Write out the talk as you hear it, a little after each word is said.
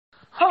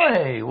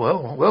Hi,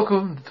 well,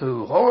 welcome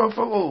to Horror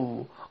for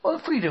All on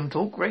Freedom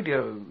Talk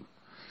Radio.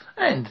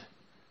 And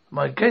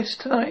my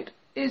guest tonight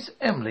is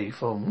Emily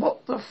from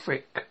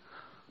W.T.FRICK,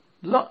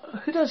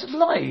 who does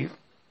live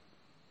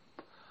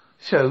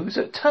shows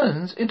that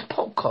turns into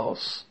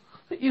podcasts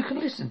that you can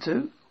listen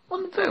to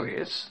on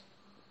various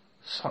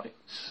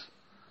sites.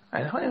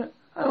 And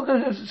I'm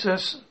going to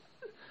just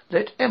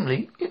let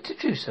Emily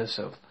introduce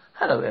herself.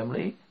 Hello,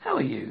 Emily. How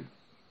are you?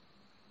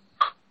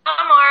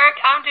 Hi, Mark.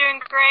 I'm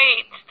doing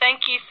great.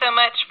 Thank you so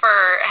much for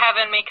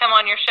having me come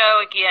on your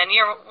show again.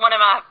 You're one of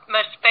my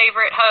most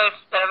favorite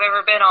hosts that I've ever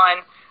been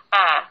on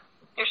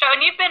your show, and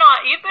you've been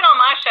on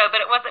my show,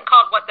 but it wasn't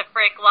called What the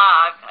Frick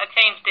Live. I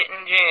changed it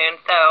in June,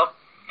 so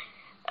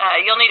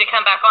you'll need to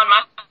come back on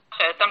my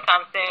show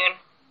sometime soon.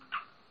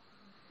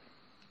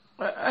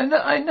 And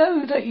I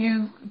know that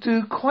you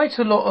do quite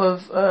a lot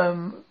of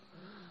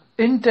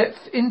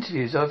in-depth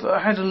interviews. I've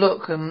had a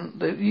look,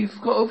 and you've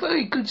got a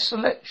very good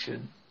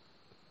selection.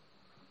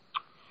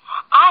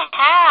 I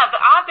have.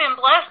 I've been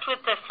blessed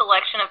with the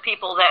selection of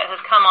people that has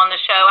come on the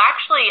show.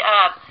 Actually,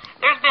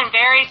 there's been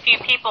very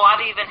few people I've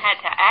even had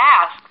to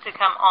ask to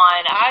come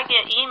on. I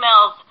get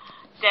emails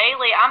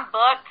daily. I'm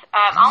booked.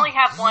 I only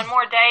have one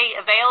more day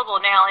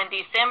available now in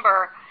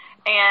December,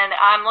 and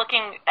I'm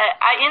looking.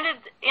 I ended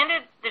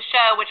the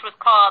show, which was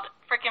called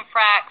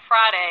W.T.FRICK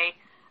Friday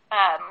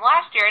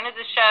last year. Ended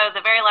the show, the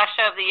very last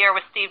show of the year,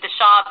 with Steve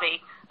DeShavi.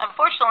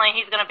 Unfortunately,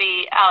 he's going to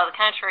be out of the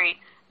country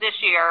this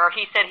year, or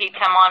he said he'd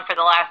come on for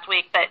the last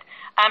week, but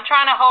I'm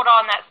trying to hold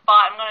on that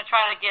spot. I'm going to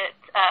try to get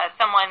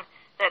someone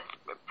that's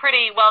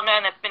pretty well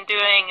known that's been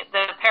doing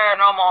the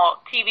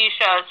paranormal TV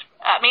shows.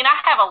 I mean, I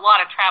have a lot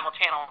of Travel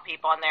Channel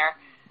people on there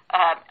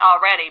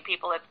already,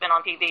 people that's been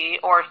on TV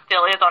or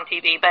still is on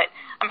TV, but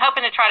I'm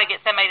hoping to try to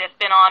get somebody that's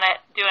been on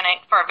it, doing it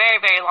for a very,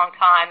 very long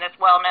time, that's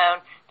well known,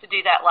 to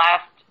do that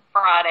last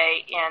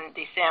Friday in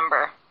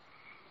December.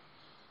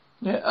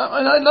 Yeah,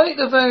 and I like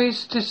the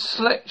various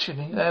selection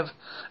you have,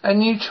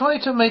 and you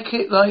try to make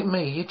it like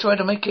me. You try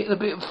to make it a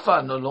bit of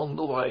fun along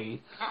the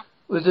way,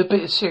 with a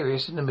bit of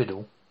serious in the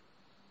middle.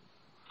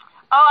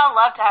 Oh, I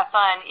love to have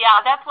fun. Yeah,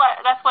 that's what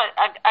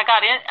I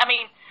got in. I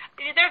mean,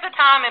 there's a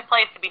time and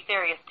place to be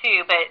serious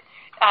too, but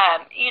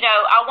I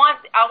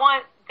want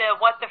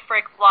the What the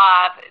Frick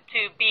Live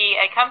to be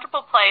a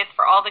comfortable place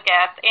for all the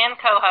guests and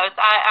co-hosts.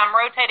 I'm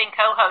rotating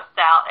co-hosts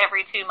out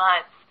every 2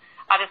 months.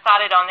 I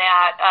decided on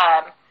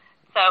that.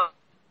 So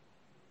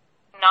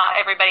not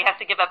everybody has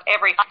to give up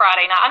every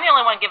Friday night. I'm the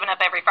only one giving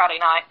up every Friday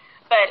night.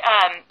 But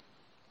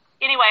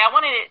anyway, I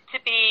wanted it to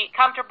be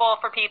comfortable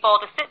for people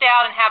to sit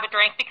down and have a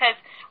drink, because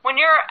when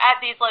you're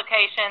at these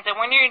locations and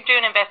when you're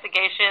doing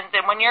investigations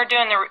and when you're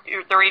doing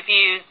the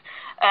reviews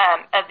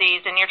of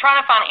these and you're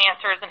trying to find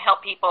answers and help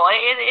people,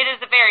 it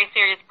is a very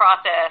serious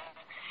process.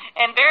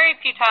 And very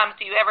few times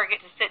do you ever get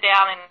to sit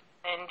down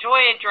and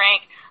enjoy a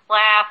drink,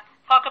 laugh,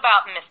 talk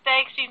about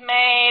mistakes you've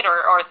made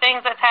or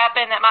things that's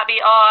happened that might be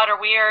odd or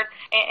weird,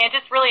 and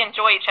just really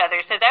enjoy each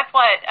other. So that's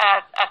what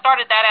I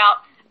started that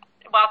out.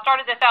 Well, I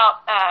started this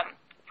out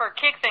for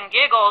kicks and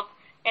giggles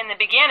in the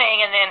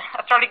beginning, and then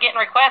I started getting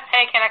requests,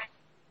 hey, can I...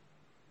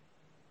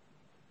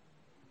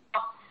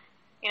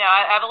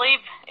 I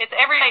believe it's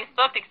every day's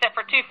booked except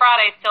for 2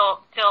 Fridays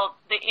till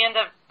the end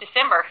of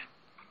December.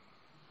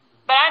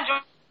 But I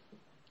enjoy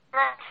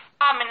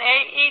and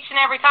each and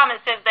every time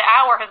it says the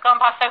hour has gone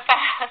by so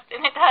fast,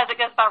 and it does. It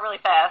goes by really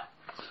fast.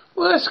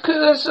 Well, that's good.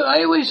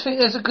 I always think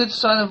that's a good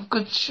sign of a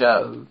good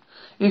show.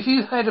 If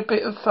you've had a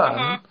bit of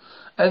fun,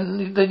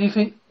 and then you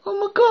think, oh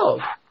my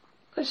God,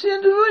 it's the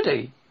end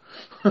already.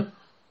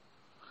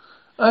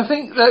 I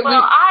think that.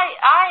 Well,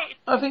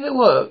 I think it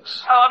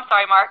works. Oh, I'm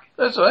sorry, Mark.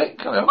 That's all right.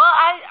 Come on. Well,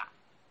 I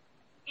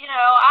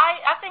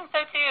think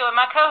so too. And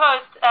my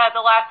co-host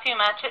the last 2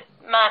 months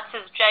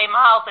is Jay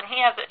Miles, and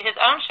he has his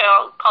own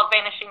show called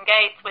Vanishing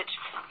Gates, which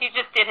he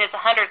just did his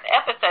 100th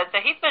episode.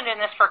 So he's been doing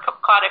this for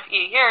quite a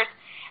few years,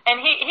 and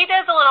he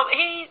does a little.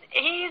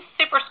 He's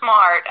super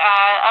smart.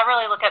 I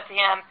really look up to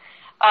him.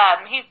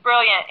 He's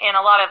brilliant in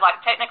a lot of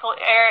like technical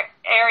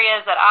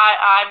areas that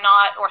I'm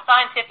not, or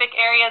scientific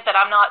areas that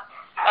I'm not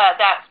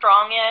that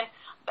strong in.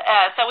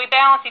 So we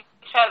balance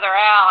each other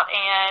out,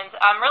 and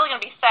I'm really going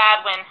to be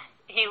sad when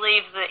he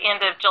leaves the end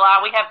of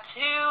July. We have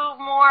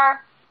two more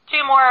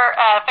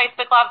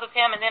Facebook Lives with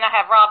him, and then I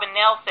have Robin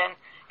Nelson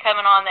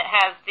coming on that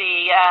has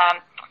the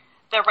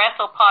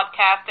Wrestle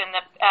podcast and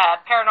the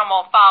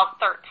Paranormal Files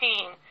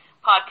 13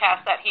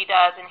 podcast that he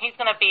does, and he's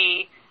going to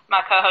be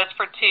my co-host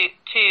for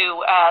two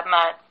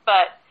months.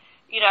 But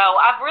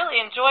I've really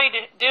enjoyed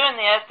doing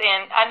this,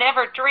 and I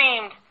never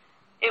dreamed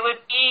it would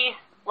be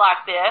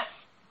like this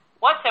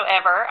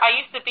whatsoever. I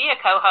used to be a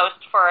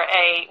co-host for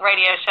a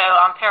radio show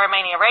on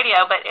Paramania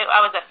Radio, but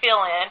I was a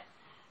fill-in,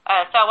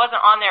 so I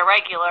wasn't on there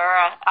regular.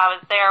 I was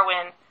there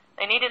when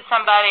they needed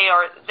somebody,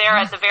 or there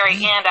at the very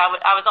end.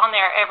 I was on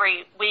there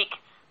every week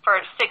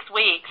for 6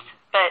 weeks,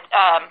 but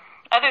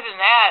other than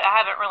that, I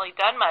haven't really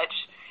done much,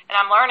 and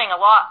I'm learning a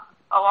lot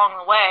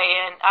along the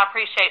way, and I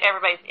appreciate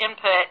everybody's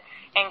input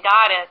and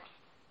guidance.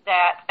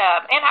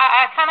 And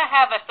I kind of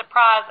have a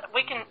surprise.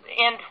 We can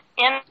end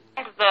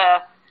the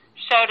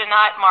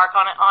tonight, Mark,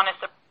 on a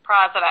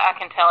surprise that I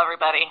can tell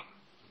everybody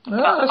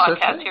about the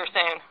podcast here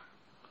soon.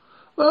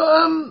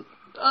 Well,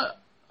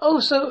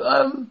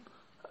 also,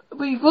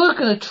 we were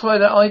going to try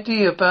that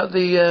idea about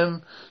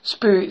the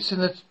spirits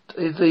in the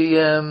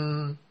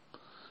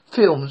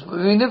films, but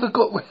we never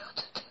got around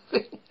to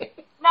doing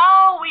it.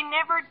 No, we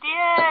never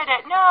did.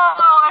 No,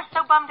 I was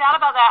so bummed out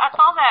about that. I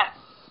saw that.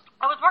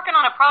 I was working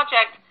on a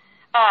project,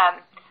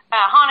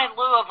 Haunted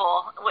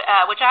Louisville,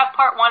 which I have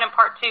part 1 and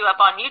part 2 up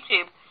on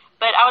YouTube.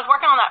 But I was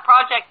working on that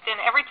project, and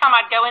every time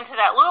I'd go into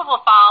that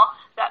Louisville file,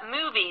 that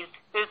movies,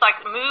 there's like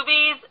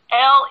movies,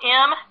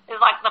 LM is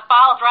like the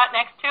file's right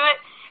next to it.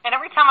 And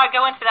every time I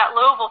go into that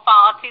Louisville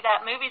file, I see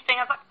that movies thing.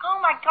 I was like,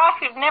 oh my gosh,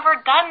 we've never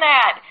done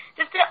that.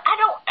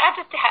 I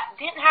just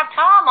didn't have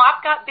time. Life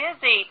got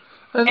busy.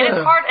 And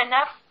it's hard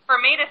enough for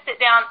me to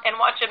sit down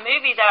and watch a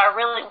movie that I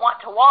really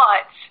want to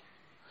watch,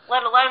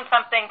 let alone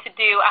something to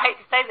do. I hate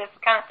to say this,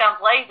 it kind of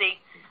sounds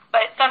lazy,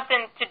 but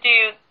something to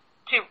do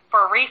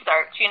for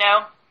research, you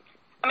know?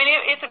 I mean,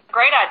 it's a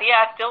great idea.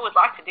 I still would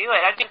like to do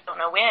it. I just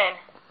don't know when.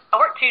 I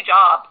work 2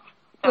 jobs.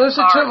 So well, that's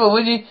the trouble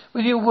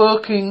when you're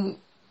working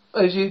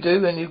as you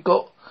do, and you've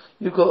got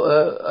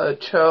a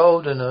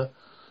child and a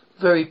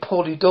very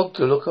poorly dog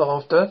to look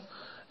after.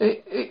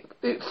 It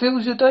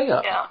fills your day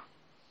up. Yeah.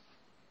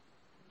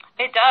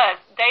 It does.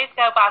 Days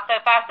go by so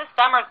fast. This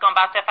summer's gone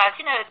by so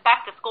fast. You know, it's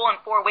back to school in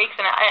 4 weeks,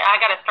 and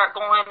I got to start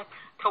going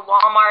to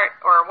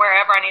Walmart or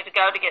wherever I need to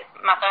go to get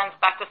my son's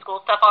back to school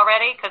stuff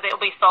already because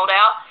it'll be sold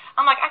out.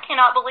 I'm like, I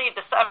cannot believe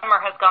the summer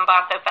has gone by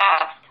so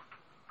fast.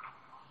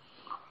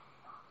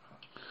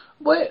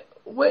 Where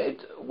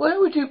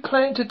would you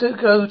plan to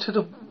go to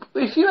the?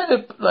 If you had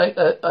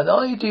an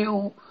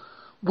ideal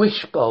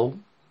wish bowl,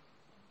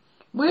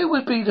 where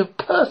would be the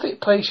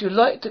perfect place you'd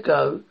like to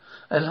go?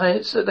 And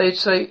they'd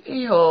say,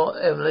 here,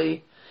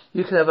 Emily,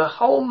 you can have a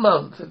whole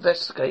month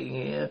investigating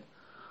here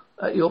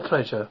at your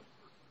pleasure.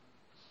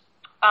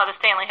 Oh, the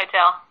Stanley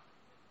Hotel.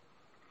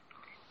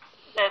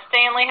 The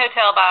Stanley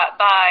Hotel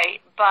by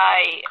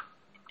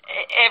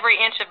every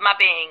inch of my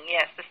being,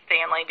 yes, the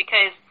Stanley.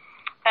 Because,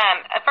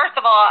 first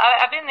of all,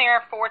 I've been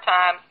there 4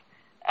 times.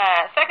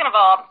 Second of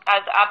all,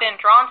 I've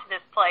been drawn to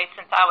this place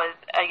since I was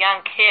a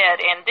young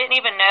kid and didn't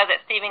even know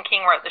that Stephen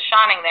King wrote The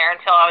Shining there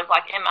until I was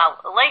like in my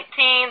late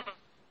teens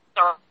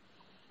or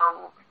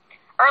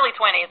early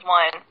 20s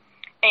one.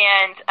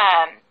 And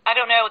I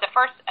don't know,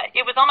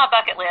 it was on my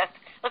bucket list.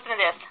 Listen to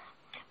this.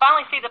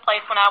 Finally see the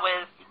place when I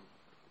was,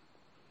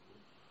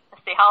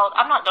 let's see, how old?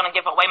 I'm not going to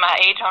give away my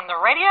age on the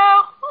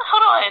radio.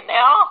 Hold on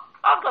now.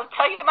 I'm going to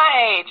tell you my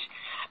age.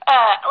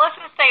 Let's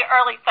just say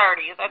early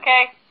 30s,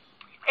 okay?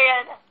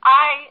 And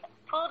I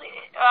was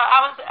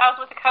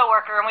with a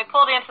coworker, and we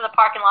pulled into the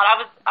parking lot.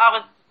 I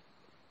was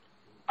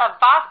a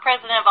vice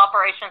president of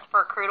operations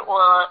for a crude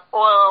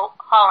oil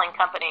hauling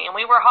company, and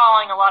we were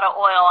hauling a lot of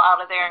oil out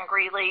of there in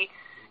Greeley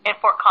and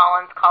Fort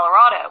Collins,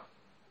 Colorado.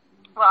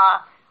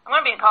 Well, I'm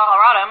going to be in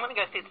Colorado. I'm going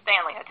to go see the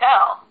Stanley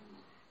Hotel.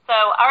 So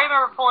I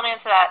remember pulling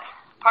into that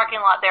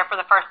parking lot there for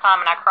the first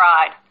time, and I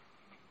cried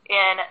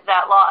in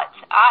that lot.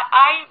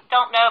 I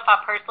don't know if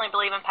I personally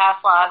believe in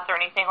past lives or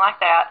anything like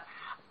that,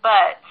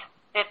 but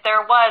if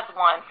there was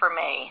one for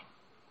me,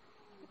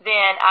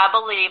 then I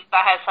believe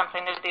I had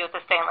something to do with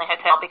the Stanley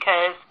Hotel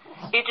because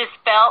it just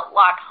felt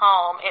like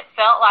home. It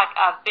felt like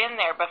I've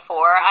been there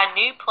before. I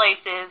knew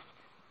places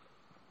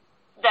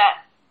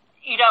that,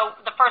 you know,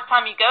 the first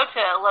time you go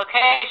to a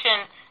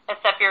location and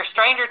stuff you're a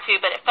stranger to,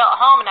 but it felt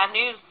home, and I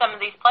knew some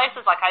of these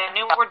places, like I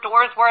knew where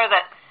doors were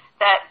that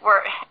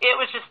were, it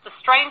was just the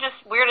strangest,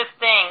 weirdest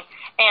thing.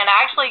 And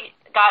I actually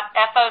got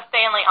F.O.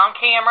 Stanley on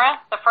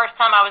camera the first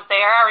time I was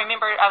there. I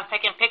remember I was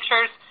taking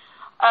pictures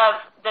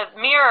of the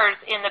mirrors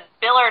in the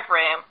billiard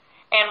room,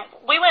 and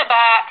we went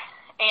back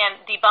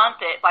and debunked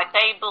it. Like,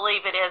 they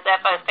believe it is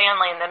F.O.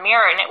 Stanley in the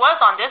mirror, and it was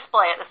on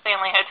display at the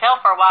Stanley Hotel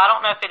for a while. I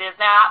don't know if it is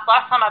now.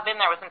 Last time I've been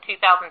there was in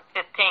 2015,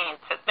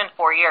 so it's been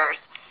 4 years.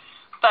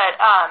 But,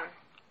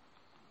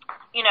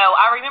 you know,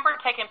 I remember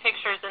taking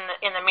pictures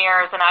in the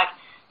mirrors, and I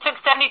took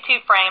 72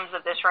 frames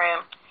of this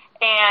room,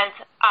 and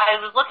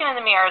I was looking in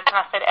the mirrors, and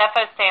I said,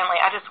 F.O.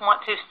 Stanley, I just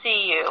want to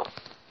see you.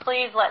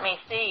 Please let me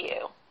see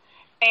you.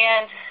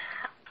 And,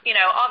 you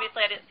know,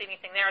 obviously I didn't see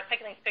anything there. I was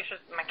taking these pictures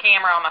with my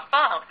camera on my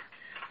phone.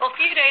 Well, a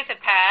few days had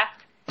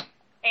passed,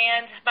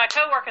 and my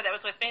coworker that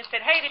was with me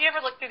said, hey, did you ever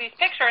look through these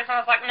pictures? And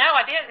I was like, no,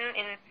 I didn't.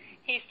 And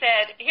he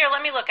said, here, let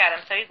me look at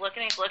them. So he's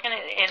looking,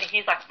 and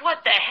he's like,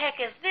 what the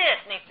heck is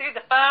this? And he threw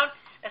the phone.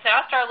 And so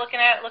I started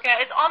looking at it.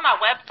 It's on my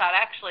website,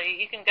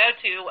 actually. You can go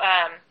to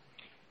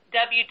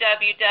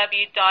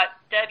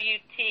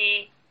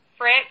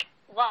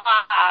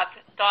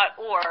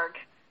www.W.T.FRICK.live.org.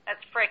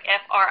 That's Frick,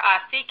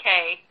 F-R-I-C-K,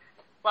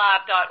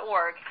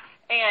 live.org.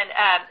 And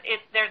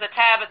there's a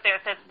tab up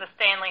there that says the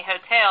Stanley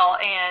Hotel,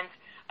 and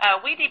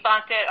we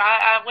debunked it.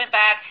 I went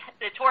back.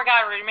 The tour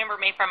guide remembered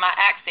me from my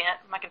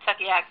accent, my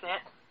Kentucky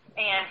accent,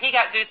 and he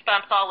got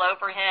goosebumps all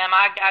over him.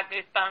 I got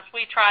goosebumps.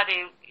 We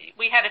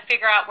had to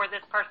figure out where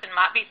this person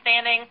might be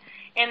standing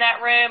in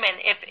that room,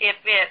 and if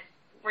it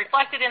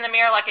reflected in the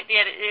mirror like it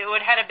did, it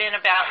would have been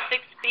about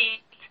 6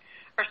 feet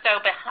or or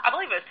so, I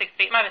believe it was 6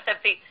 feet, it might have been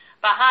 7 feet,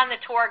 behind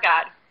the tour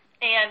guide.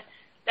 And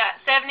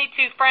that 72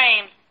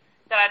 frames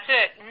that I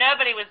took,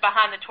 nobody was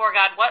behind the tour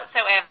guide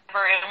whatsoever,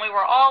 and we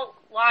were all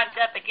lined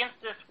up against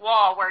this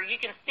wall where you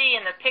can see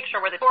in the picture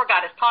where the tour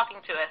guide is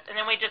talking to us, and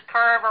then we just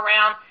curve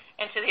around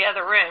into the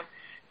other room.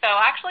 So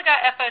I actually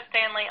got F.O.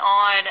 Stanley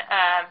on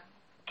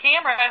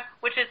camera,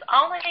 which is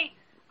I've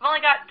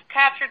only got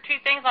captured 2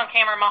 things on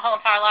camera my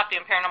whole entire life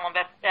doing paranormal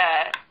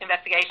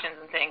investigations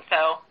and things.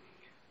 So,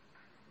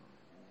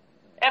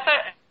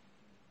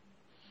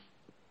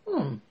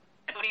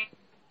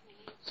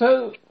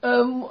 So,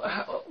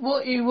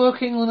 what are you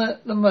working on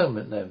at the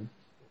moment then?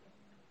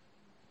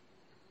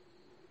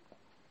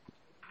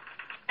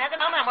 At the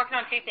moment, I'm working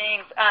on 2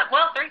 things.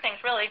 3 things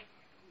really.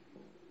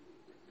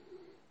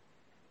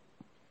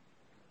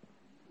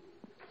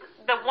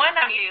 The one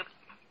I do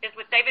is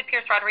with David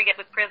Pierce Rodriguez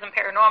with Prism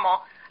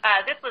Paranormal.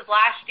 This was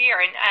last year,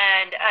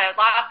 and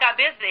life got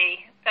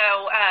busy.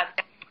 So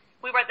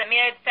we were at the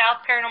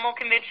Mid-South Paranormal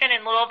Convention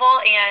in Louisville,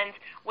 and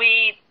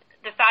we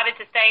decided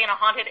to stay in a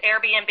haunted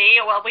Airbnb.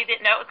 Well, we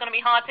didn't know it was going to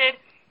be haunted,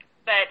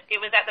 but it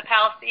was at the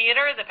Palace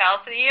Theater. The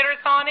Palace Theater is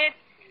haunted.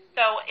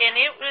 So, and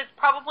it was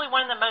probably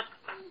one of the most,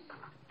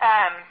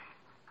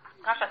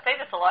 gosh, I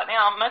say this a lot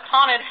now, most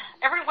haunted,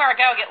 everywhere I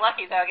go I get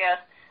lucky though, I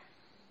guess.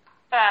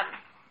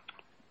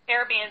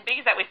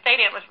 Airbnbs that we stayed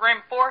in was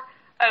room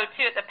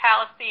 402 at the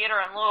Palace Theater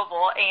in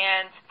Louisville,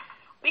 and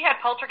we had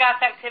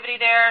poltergeist activity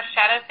there,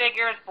 shadow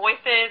figures,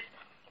 voices.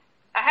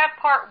 I have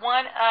part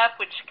 1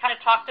 up, which kind of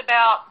talked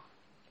about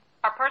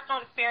our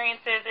personal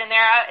experiences in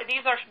there.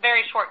 These are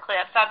very short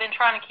clips. I've been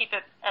trying to keep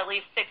it at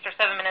least 6 or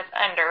 7 minutes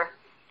under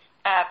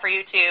for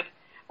YouTube.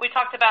 We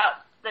talked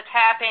about the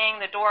tapping,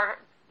 the door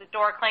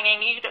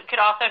clanging. You could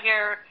also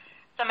hear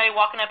somebody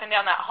walking up and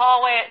down that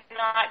hallway at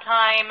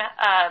nighttime.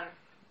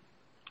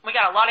 We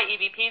got a lot of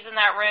EVPs in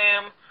that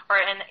room, or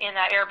in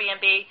that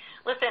Airbnb.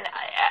 Listen,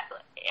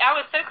 I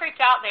was so creeped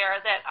out there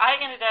that I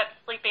ended up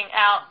sleeping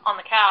out on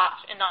the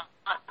couch and not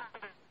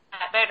in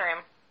that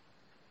bedroom.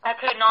 I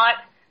could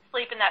not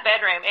sleep in that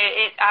bedroom.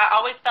 I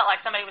always felt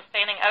like somebody was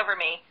standing over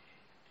me.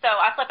 So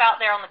I slept out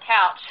there on the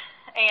couch.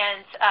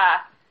 And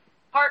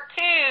part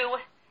 2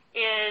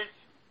 is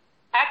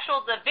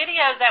the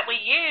video that we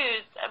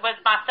used was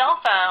my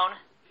cell phone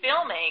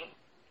filming,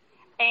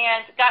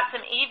 and got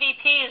some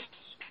EVPs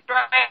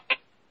straight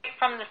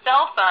from the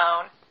cell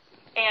phone.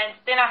 And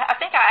then I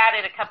think I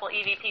added a couple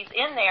EVPs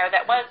in there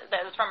that was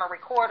from a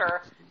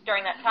recorder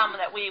during that time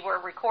that we were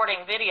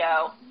recording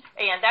video.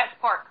 And that's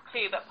part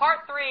 2. But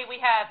part 3, we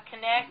have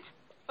Connect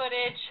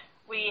footage.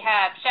 We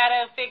have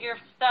shadow figure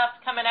stuff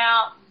coming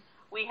out.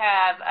 We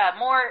have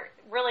more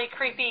really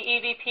creepy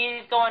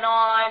EVPs going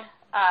on.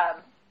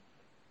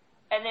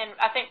 And then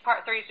I think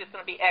part 3 is just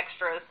going to be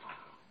extras.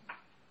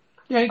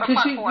 Yeah,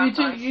 because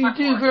you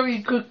do very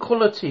good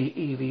quality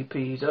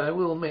EVPs. I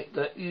will admit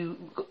that you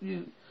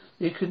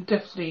can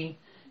definitely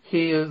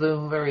hear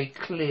them very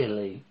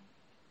clearly.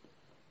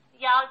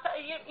 Yeah,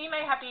 you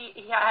may have to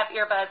have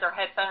earbuds or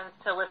headphones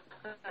to listen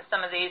to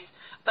some of these,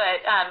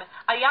 but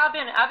I've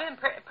been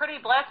pretty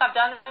blessed. I've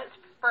done this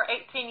for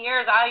 18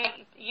 years.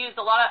 I use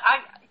a lot of.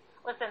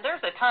 Listen,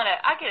 there's a ton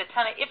of. I get a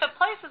ton of. If a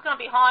place is going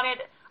to be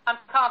haunted, I'm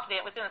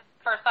confident within the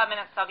first 5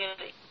 minutes I'll get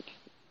it.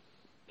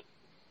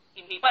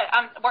 What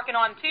I'm working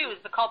on too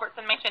is the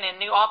Culbertson Mansion in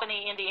New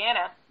Albany,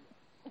 Indiana.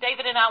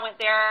 David and I went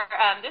there.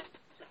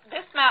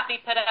 This might be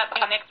put up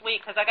next week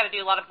because I got to do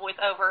a lot of voice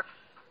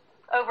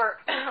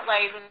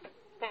overlays and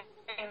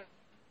things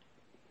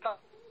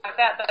like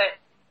that. But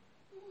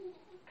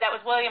that was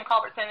William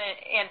Culbertson,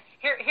 and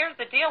here's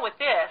the deal with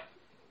this.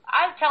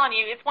 I'm telling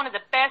you, it's one of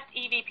the best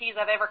EVPs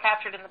I've ever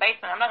captured in the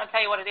basement. I'm not going to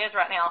tell you what it is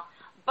right now,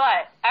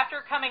 but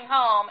after coming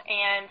home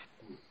and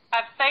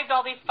I've saved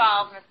all these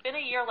files, and it's been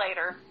a year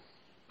later,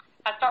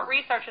 I start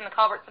researching the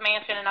Culbertson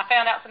Mansion, and I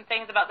found out some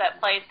things about that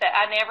place that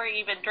I never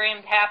even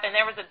dreamed happened.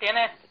 There was a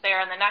dentist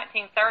there in the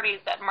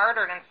 1930s that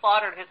murdered and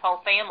slaughtered his whole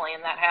family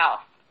in that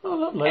house. Oh,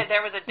 lovely. And there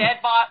was a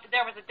dead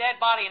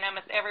body in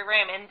almost every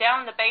room. And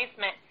down in the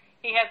basement,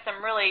 he had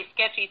some really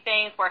sketchy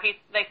things where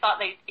they thought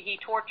he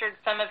tortured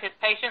some of his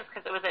patients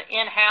because it was an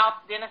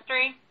in-house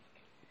dentistry,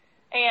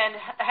 and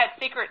had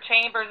secret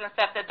chambers and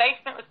stuff. The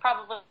basement was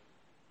probably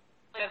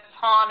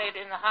haunted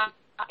in the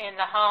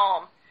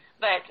home.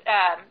 But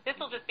this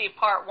will just be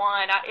part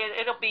 1.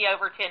 It'll be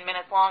over 10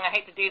 minutes long. I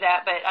hate to do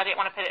that, but I didn't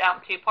want to put it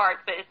out in 2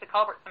 parts. But it's the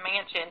Culbertson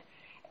Mansion.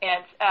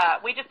 And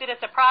we just did a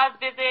surprise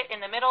visit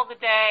in the middle of the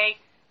day,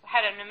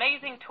 had an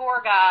amazing tour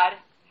guide,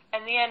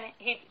 and then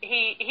he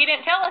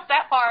didn't tell us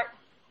that part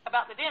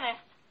about the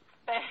dentist,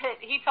 but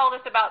he told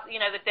us about,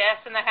 the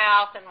deaths in the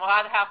house and why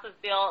the house was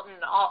built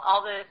and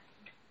all the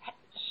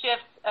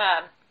shifts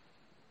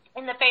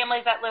in the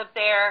families that lived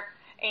there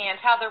and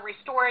how they're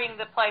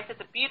restoring the place. It's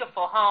a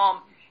beautiful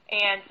home.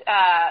 And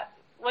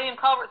William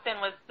Culbertson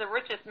was the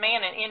richest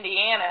man in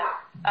Indiana.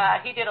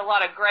 He did a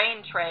lot of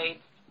grain trades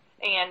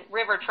and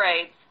river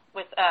trades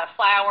with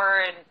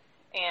flour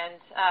and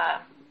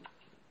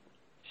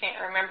can't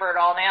remember it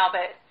all now,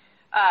 but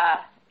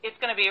it's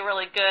going to be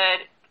really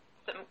good,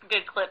 some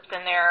good clips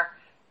in there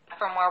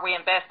from where we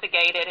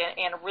investigated,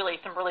 and really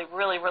some really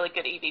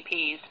good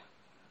EVPs.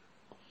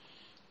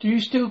 Do you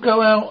still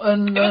go out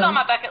and... It was on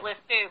my bucket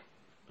list, too.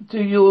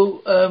 Do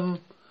your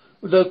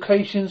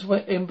locations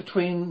in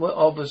between, well,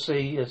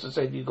 obviously, as I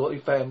said, you've got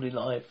your family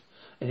life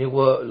and your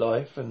work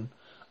life, and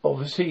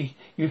obviously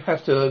you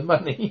have to earn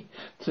money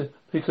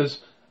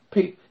because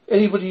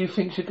anybody who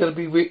thinks you're going to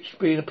be rich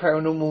being a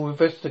paranormal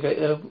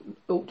investigator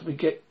ought to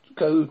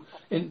go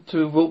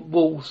into a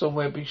wall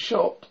somewhere and be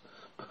shot.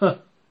 Well,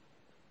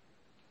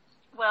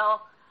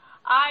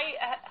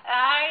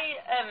 I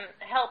am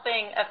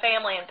helping a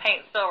family in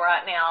Paintsville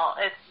right now.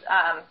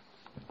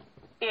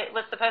 It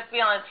was supposed to be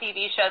on a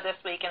TV show this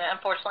week, and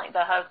unfortunately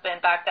the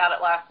husband backed out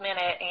at last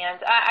minute,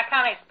 and I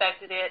kind of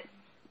expected it.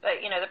 But,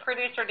 the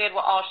producer did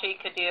all she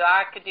could do.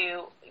 I could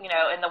do,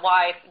 and the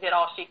wife did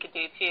all she could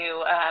do,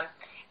 too.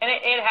 And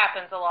it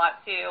happens a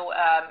lot, too.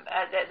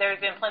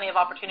 There's been plenty of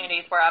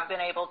opportunities where I've been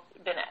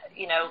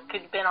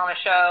on a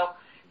show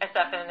and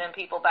stuff, and then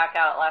people back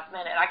out at last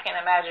minute. I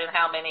can't imagine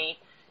how many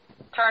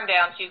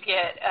turndowns you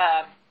get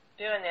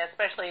doing this,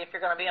 especially if you're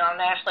going to be on a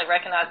nationally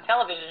recognized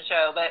television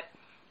show. But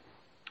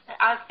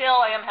I still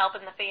am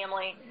helping the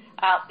family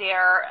out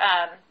there.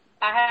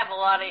 I have a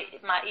lot of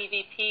my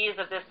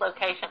EVPs of this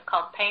location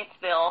called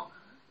Paintsville,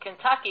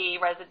 Kentucky,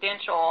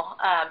 residential,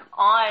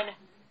 on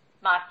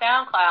my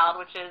SoundCloud,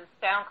 which is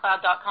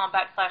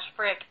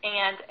soundcloud.com/Frick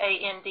and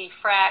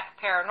WT.FRICK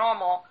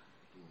Paranormal.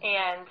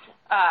 And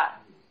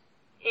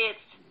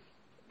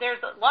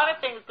there's a lot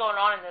of things going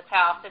on in this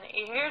house. And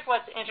here's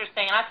what's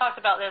interesting, and I talked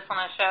about this on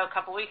a show a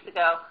couple weeks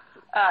ago,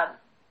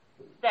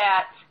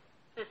 that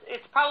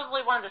it's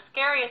probably one of the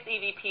scariest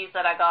EVPs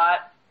that I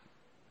got.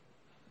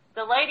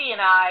 The lady and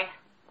I,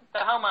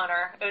 the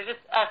homeowner, it was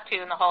just us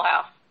two in the whole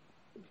house.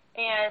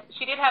 And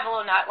she did have a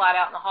little night light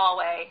out in the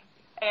hallway.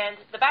 And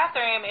the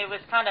bathroom, it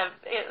was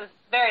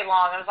very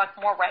long. It was like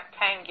more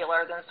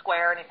rectangular than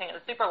square or anything. It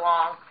was super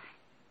long.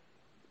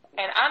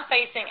 And I'm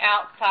facing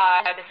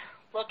outside,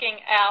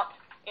 looking out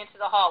into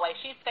the hallway.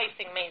 She's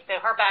facing me,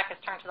 so her back is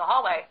turned to the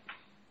hallway.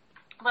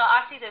 Well,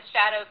 I see this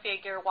shadow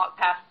figure walk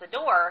past the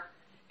door,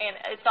 and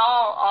it's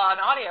all on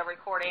audio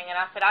recording. And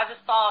I said, I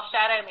just saw a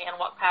shadow man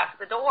walk past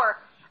the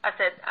door. I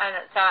said, and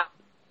so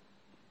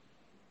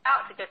I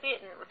out to go see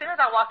it. And as soon as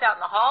I walked out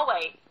in the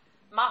hallway,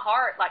 my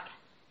heart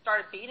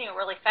started beating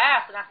really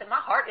fast. And I said, my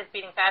heart is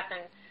beating fast.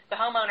 And the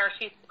homeowner,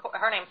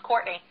 her name's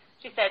Courtney.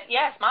 She said,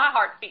 yes, my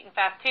heart's beating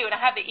fast too. And I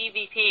have the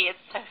EVP. It's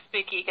so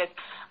spooky because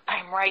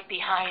I'm right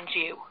behind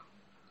you.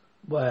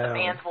 Wow. The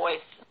man's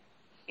voice.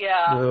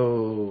 Yeah.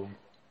 No.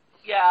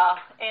 Yeah.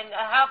 And the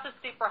house is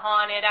super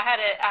haunted. I had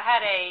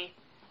a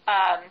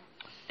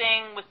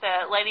thing with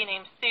a lady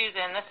named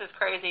Susan. This is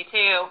crazy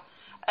too.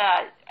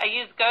 I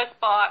use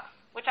Ghostbox,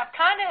 which I've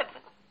kind of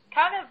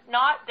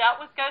not dealt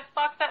with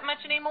Ghostbox that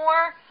much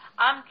anymore.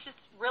 I'm just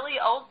really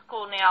old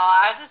school now.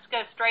 I just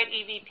go straight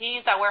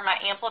EVPs. I wear my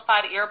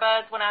amplified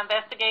earbuds when I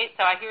investigate,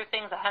 so I hear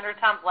things 100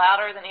 times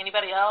louder than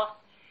anybody else.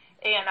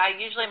 And I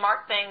usually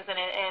mark things,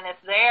 and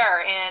it's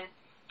there. And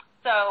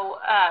so,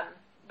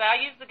 but I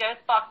use the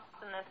Ghostbox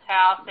in this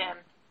house, and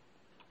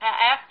I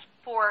asked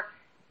for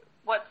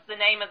what's the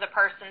name of the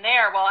person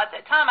there. Well, at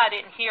the time, I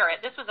didn't hear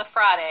it. This was a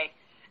Friday.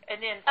 And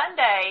then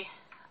Sunday,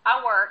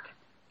 I work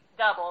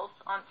doubles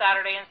on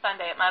Saturday and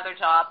Sunday at my other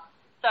job.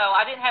 So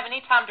I didn't have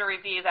any time to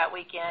review that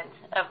weekend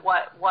of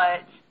what I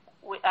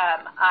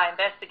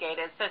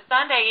investigated. So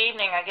Sunday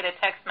evening, I get a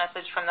text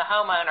message from the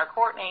homeowner,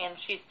 Courtney, and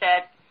she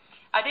said,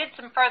 I did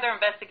some further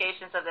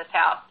investigations of this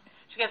house.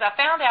 She goes, I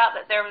found out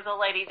that there was a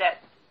lady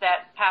that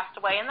passed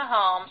away in the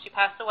home. She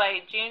passed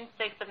away June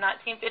 6th of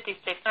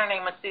 1956, and her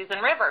name was Susan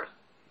Rivers.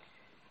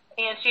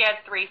 And she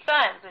had 3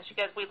 sons. And she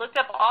goes, we looked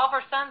up all of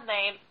her sons'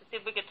 names to see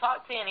if we could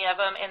talk to any of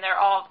them, and they're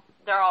all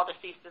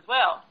deceased as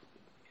well.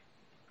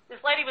 This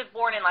lady was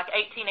born in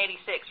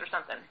 1886 or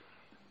something.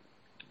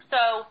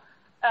 So,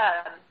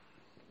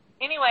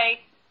 anyway,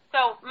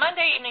 so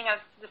Monday evening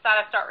I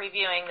decided to start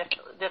reviewing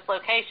this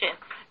location.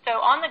 So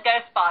on the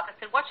ghost box, I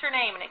said, what's your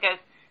name? And it goes,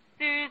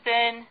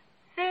 Susan,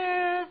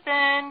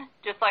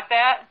 just like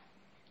that.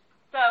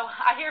 So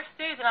I hear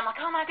Susan. I'm like,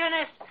 oh my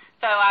goodness.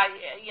 So I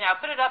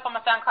put it up on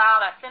my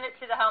SoundCloud. I send it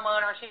to the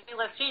homeowner. She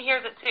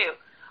hears it too.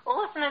 Well,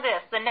 listen to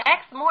this. The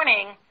next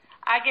morning,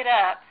 I get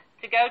up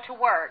to go to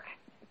work,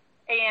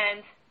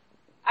 and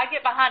I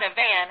get behind a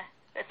van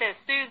that says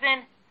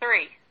Susan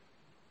 3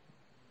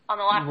 on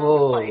the license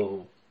plate.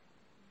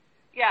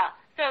 Yeah.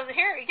 So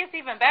here it gets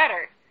even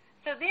better.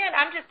 So then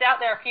I'm just out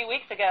there a few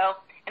weeks ago,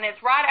 and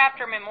it's right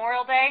after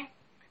Memorial Day.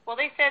 Well,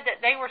 they said that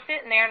they were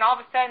sitting there, and all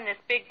of a sudden this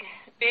big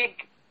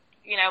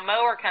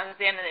mower comes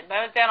in, and it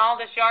mows down all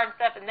this yard and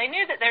stuff. And they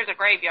knew that there's a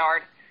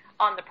graveyard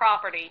on the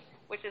property,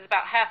 which is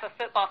about half a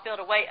football field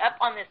away, up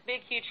on this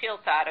big, huge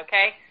hillside,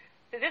 okay?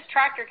 So this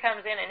tractor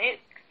comes in, and it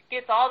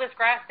gets all this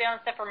grass down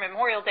and stuff for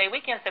Memorial Day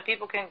weekend so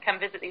people can come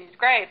visit these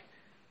graves.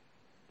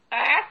 I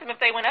asked them if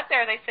they went up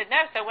there. They said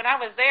no. So when I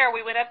was there,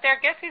 we went up there.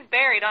 Guess who's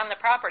buried on the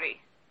property?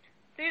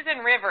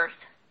 Susan Rivers.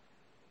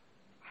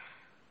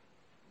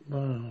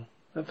 Wow.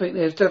 I think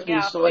there's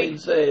definitely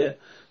signs there.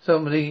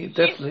 Somebody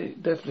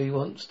definitely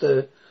wants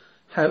to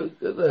how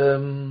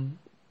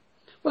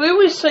well, they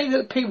always say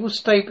that people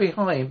stay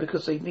behind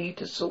because they need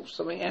to sort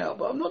something out,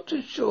 but I'm not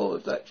too sure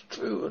if that's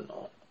true or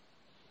not.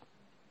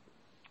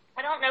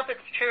 I don't know if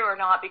it's true or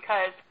not,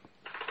 because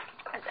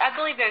I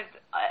believe there's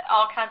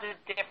all kinds of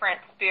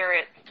different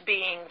spirits,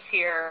 beings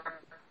here.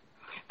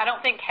 I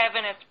don't think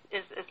heaven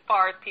is as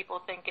far as people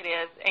think it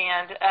is.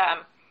 And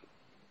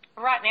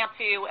right now,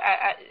 too,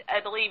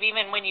 I believe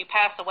even when you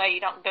pass away, you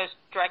don't go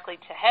directly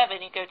to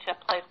heaven. You go to a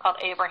place called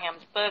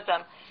Abraham's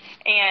bosom.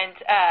 And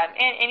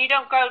you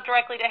don't go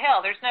directly to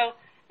hell. There's no,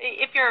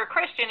 if you're a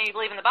Christian and you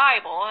believe in the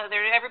Bible,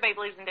 everybody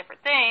believes in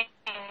different things.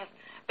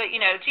 But,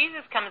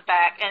 Jesus comes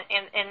back,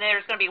 and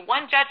there's going to be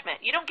one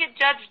judgment. You don't get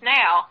judged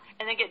now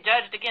and then get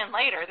judged again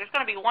later. There's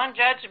going to be one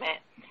judgment,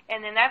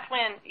 and then that's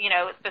when,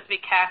 it's supposed to be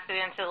casted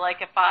into the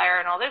lake of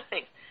fire and all those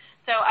things.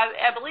 So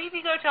I believe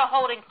you go to a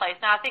holding place.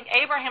 Now, I think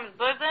Abraham's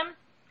bosom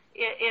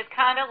is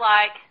kind of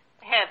like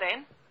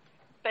heaven,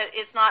 but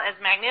it's not as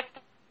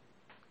magnificent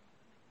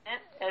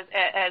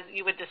as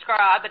you would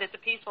describe, but it's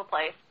a peaceful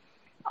place.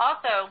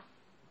 Also,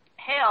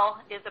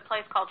 hell is a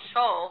place called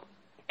Sheol,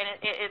 and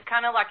it's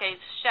kind of like a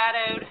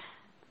shadowed,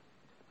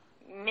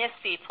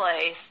 misty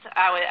place,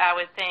 I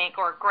would think,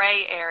 or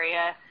gray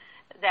area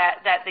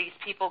that these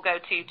people go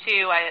to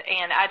too.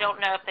 And I don't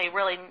know if they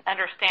really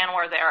understand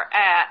where they're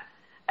at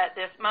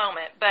this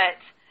moment. But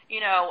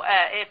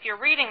if you're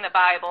reading the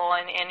Bible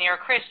and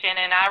you're a Christian,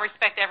 and I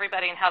respect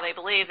everybody and how they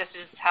believe, this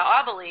is how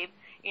I believe.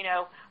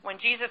 When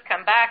Jesus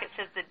come back, it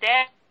says the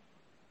dead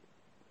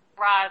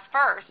rise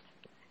first,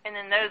 and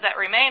then those that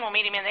remain will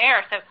meet him in the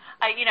air. So,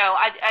 I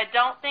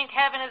don't think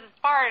heaven is as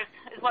far as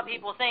what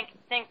people think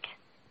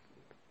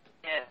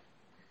is.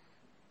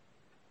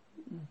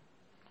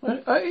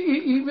 Sorry,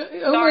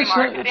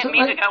 Mark, I didn't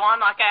mean to go on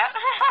like that.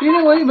 You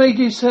know what it made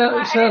you sound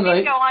like? I didn't mean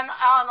to go on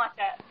like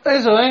that.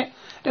 That's all right.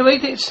 It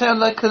made it sound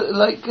like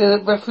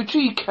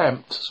refugee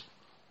camps.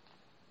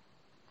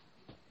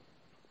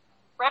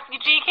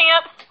 Refugee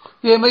camps?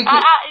 Yeah, make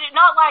it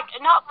not like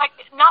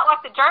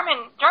the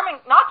German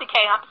Nazi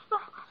camps.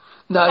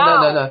 No.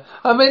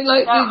 I mean,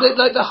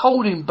 like the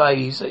holding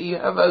bays that you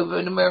have over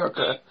in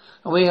America,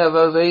 and we have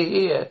over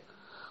here.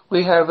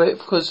 We have it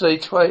because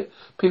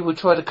people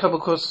try to come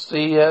across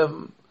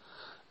the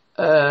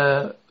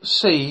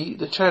sea,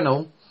 the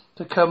channel,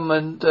 to come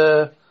and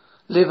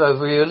live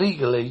over here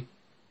illegally.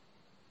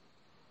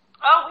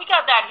 Oh, we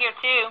got that here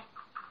too.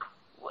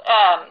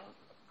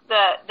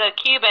 The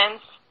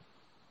Cubans,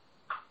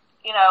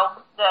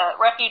 the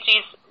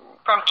refugees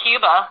from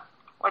Cuba,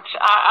 which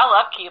I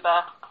love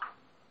Cuba.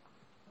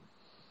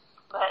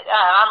 But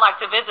I'd like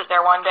to visit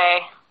there one day.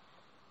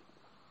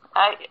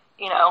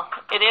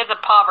 It is a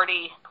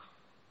poverty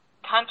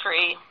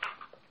country,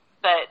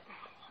 but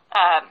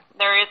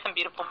there is some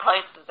beautiful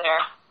places there.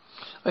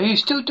 Are you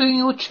still doing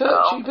your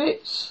churchy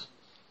bits?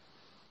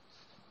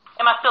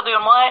 Am I still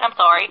doing what? I'm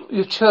sorry.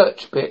 Your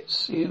church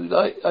bits.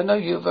 I know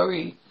you're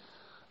very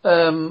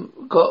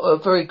got a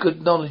very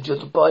good knowledge of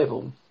the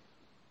Bible.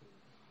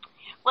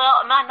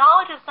 Well, my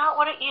knowledge is not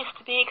what it used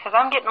to be because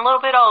I'm getting a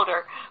little bit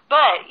older.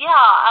 But yeah,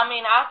 I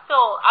mean, I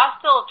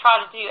still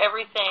try to do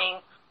everything.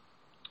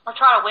 I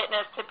try to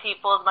witness to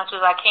people as much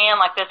as I can.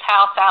 Like this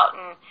house out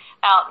in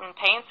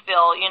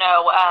Paintsville,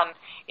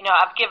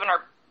 I've given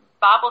her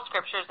Bible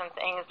scriptures and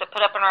things to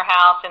put up in her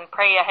house and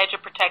pray a hedge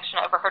of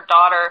protection over her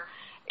daughter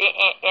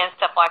and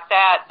stuff like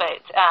that. But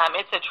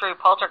it's a true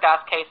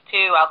poltergeist case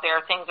too out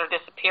there. Things are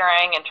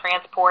disappearing and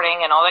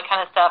transporting and all that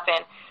kind of stuff.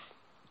 And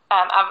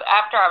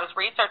after I was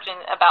researching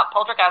about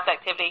poltergeist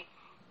activity,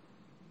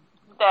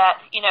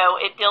 that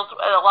it deals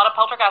a lot of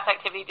poltergeist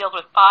activity deals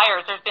with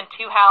fires. There's been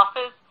 2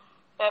 houses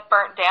that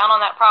burnt down on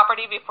that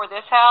property before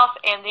this house,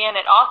 and then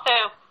it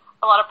also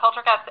a lot of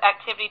poltergeist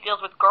activity deals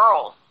with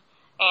girls,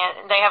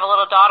 and they have a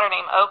little daughter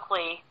named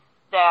Oakley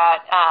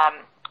that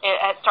it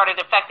had started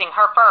affecting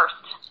her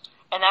first,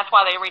 and that's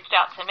why they reached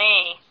out to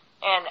me.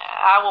 And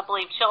I will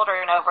believe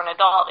children over an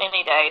adult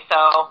any day.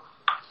 So,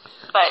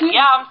 but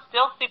yeah, I'm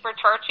still super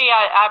churchy.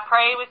 I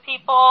pray with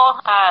people.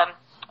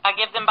 I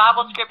give them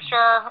Bible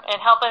scripture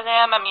and helping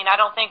them. I mean, I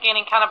don't think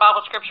any kind of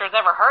Bible scripture has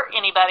ever hurt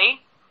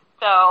anybody.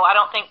 So I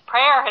don't think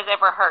prayer has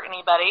ever hurt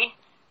anybody.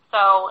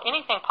 So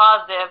anything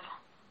positive,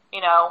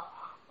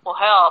 will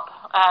help.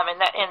 And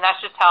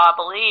that's just how I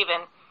believe.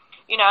 And,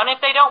 and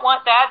if they don't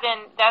want that,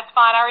 then that's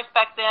fine. I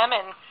respect them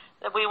and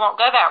we won't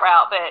go that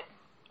route. But,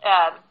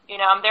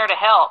 I'm there to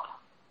help.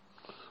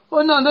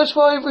 Well, no, that's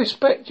why I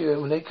respect you,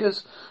 Emily,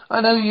 because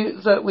I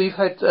know that we've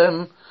had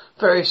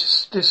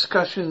various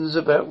discussions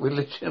about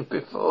religion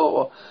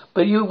before,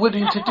 but you're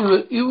willing to do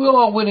it. You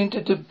are willing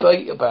to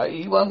debate about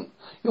it.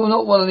 You're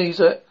not one of these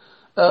that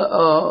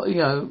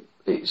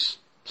it's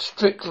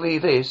strictly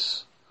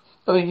this.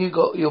 I mean, you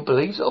got your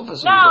beliefs,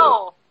 obviously.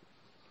 No.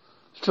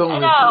 Strongly.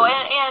 No,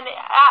 and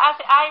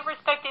I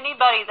respect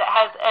anybody that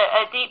has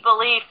a deep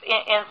belief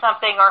in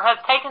something or has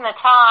taken the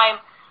time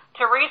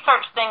to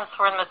research things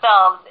for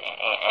themselves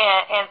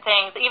and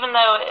things, even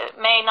though it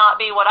may not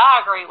be what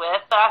I agree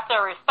with, but I still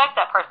respect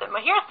that person.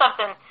 But here's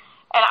something,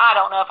 and I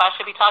don't know if I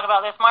should be talking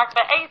about this, Mark,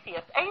 but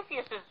atheists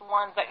is the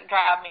ones that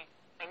drive me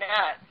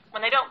nuts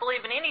when they don't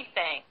believe in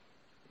anything.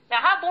 Now,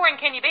 how boring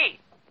can you be?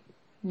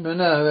 No.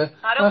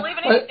 I don't believe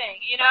in anything.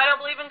 I don't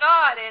believe in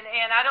God,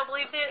 and I don't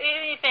believe in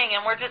anything,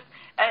 and we're just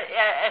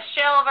a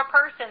shell of a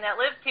person that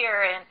lives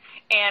here,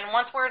 and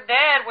once we're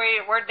dead,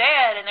 we're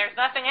dead, and there's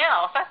nothing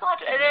else. That's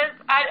not. It is.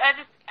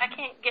 I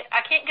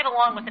can't get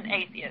along with an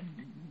atheist.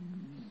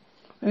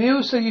 And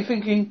also you're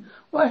thinking,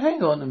 well,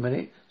 hang on a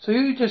minute. So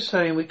you're just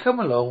saying we come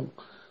along,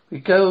 we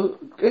go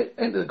get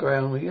into the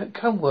ground, we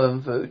come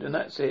worm food, and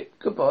that's it.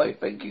 Goodbye.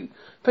 Thank you.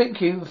 Feed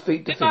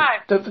the fish.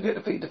 Don't forget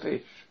to feed the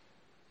fish.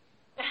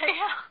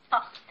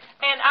 Yeah.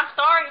 And I'm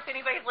sorry if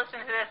anybody's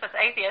listening to this that's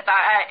atheist.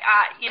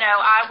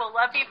 I will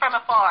love you from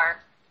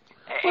afar,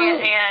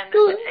 and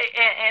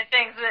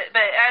things.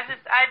 But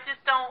I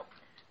just don't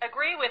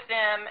agree with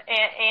them,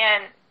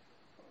 and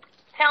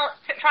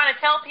trying to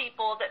tell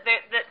people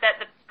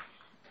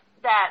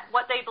that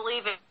what they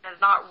believe in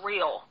is not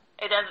real.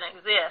 It doesn't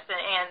exist,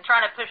 and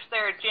trying to push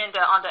their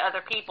agenda onto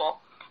other people.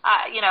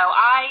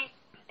 I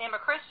am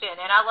a Christian,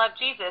 and I love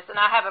Jesus, and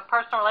I have a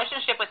personal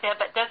relationship with him,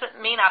 but doesn't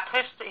mean I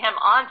push him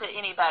onto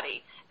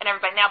anybody and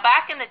everybody. Now,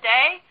 back in the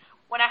day,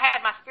 when I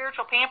had my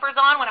spiritual Pampers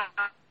on, when I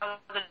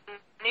was a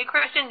new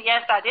Christian,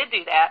 yes, I did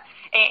do that,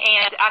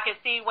 and I could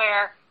see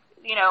where,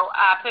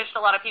 I pushed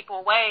a lot of people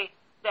away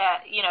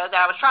that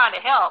I was trying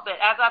to help.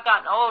 But as I've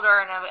gotten older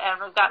and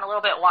I've gotten a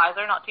little bit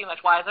wiser, not too much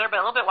wiser, but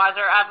a little bit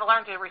wiser, I've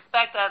learned to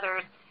respect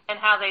others and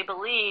how they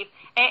believe,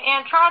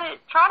 and try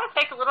to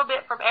take a little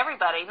bit from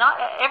everybody. Not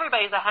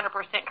everybody's 100%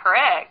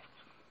 correct,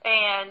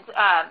 and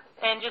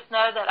just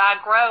know that I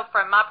grow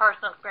from my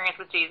personal experience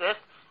with Jesus.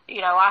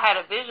 I had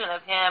a vision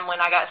of him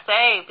when I got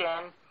saved,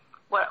 and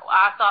what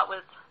I thought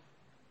was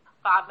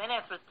 5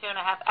 minutes was 2.5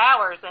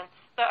 hours, and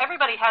so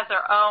everybody has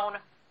their own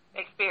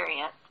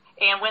experience.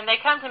 And when they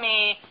come to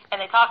me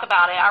and they talk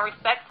about it, I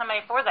respect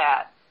somebody for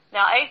that.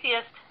 Now,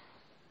 atheists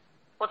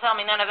will tell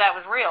me none of that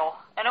was real,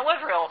 and it was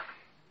real.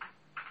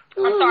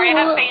 I'm sorry, I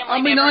have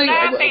family members.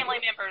 I have family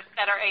members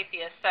that are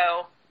atheists,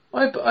 so.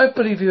 I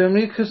believe you,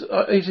 Emily, because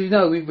as you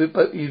know,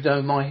 you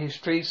know my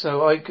history,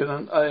 so I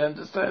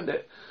understand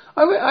it.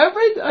 I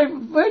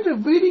read a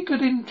really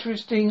good,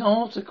 interesting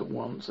article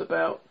once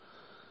about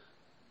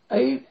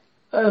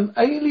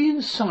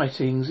alien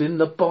sightings in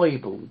the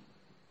Bible,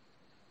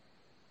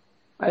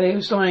 and it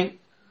was like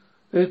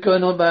it was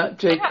going on about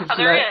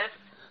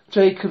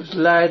Jacob's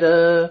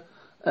ladder,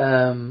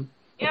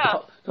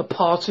 the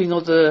parting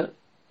of the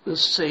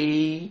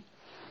sea,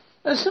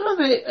 and some of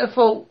it I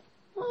thought,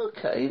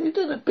 okay, they've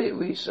done a bit of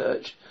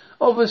research.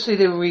 Obviously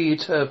they're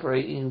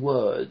reinterpreting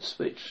words,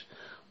 which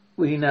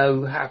we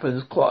know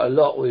happens quite a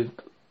lot with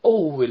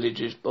all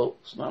religious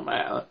books, no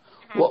matter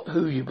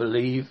who you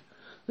believe,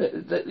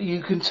 that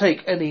you can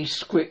take any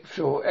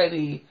scripture or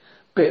any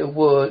bit of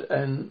word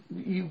and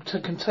you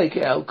can take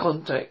it out of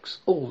context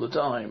all the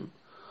time.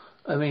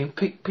 I mean,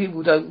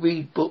 people don't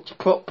read books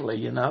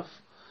properly enough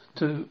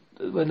to,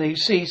 when they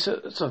see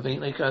something,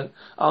 they go,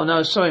 oh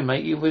no, sorry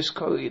mate, you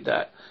misquoted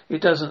that.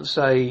 It doesn't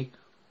say,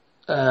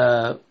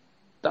 thou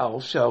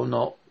shalt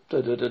not,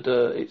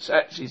 It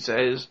actually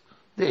says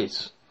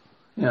this,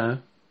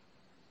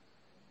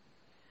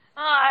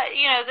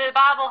 The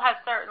Bible has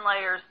certain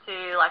layers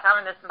too. Like, I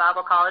learned this in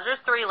Bible college.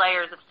 There's 3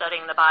 layers of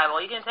studying the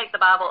Bible. You can take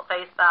the Bible at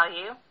face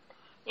value.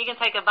 You can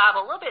take a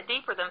Bible a little bit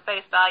deeper than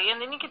face value,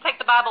 and then you can take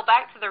the Bible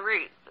back to the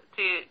roots,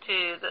 to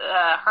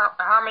the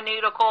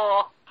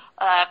hermeneutical,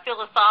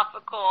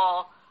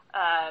 philosophical,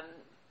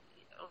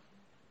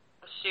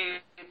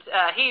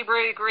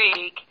 Hebrew,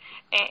 Greek,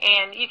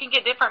 and you can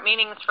get different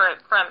meanings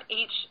from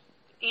each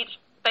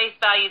face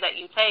value that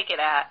you take it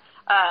at.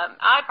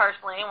 I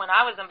personally, when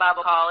I was in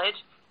Bible college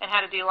and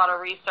had to do a lot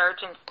of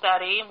research and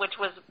study, which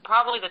was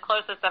probably the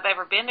closest I've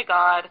ever been to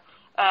God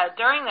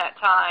during that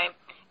time,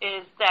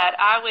 is that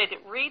I would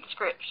read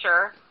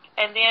Scripture,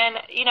 and then,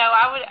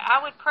 I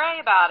would pray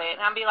about it,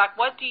 and I'd be like,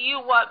 what do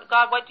you want,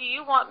 God, what do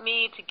you want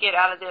me to get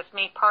out of this,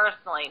 me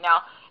personally?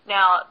 Now,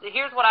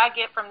 here's what I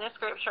get from this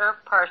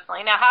Scripture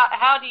personally. Now,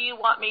 how do you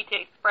want me to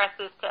express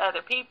this to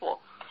other people?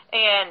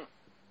 And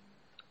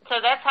so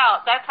that's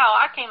how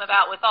I came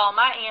about with all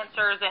my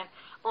answers. And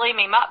believe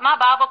me, my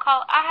Bible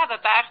college, I have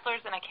a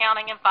bachelor's in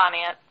accounting and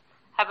finance,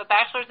 have a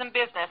bachelor's in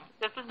business.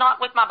 This is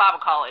not with my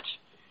Bible college,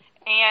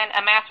 and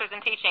a master's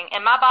in teaching.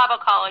 And my Bible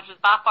college is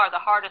by far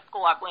the hardest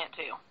school I've went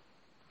to.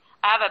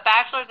 I have a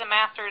bachelor's and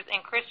master's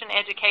in Christian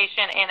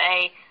education and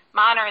a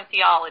minor in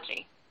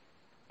theology.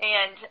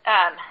 And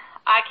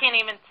I can't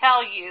even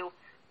tell you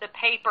the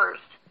papers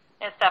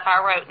and stuff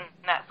I wrote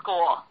in that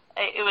school.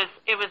 It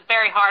was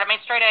very hard. I mean,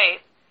 straight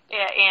A's.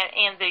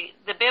 And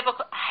the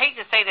biblical, I hate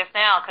to say this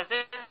now because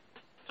this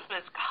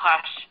was,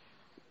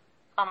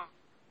 oh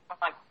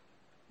my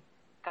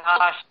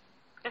gosh,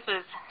 this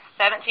was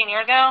 17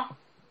 years ago,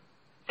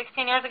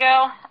 16 years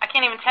ago. I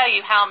can't even tell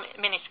you how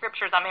many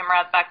scriptures I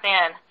memorized back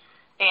then.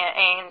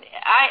 And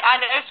I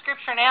know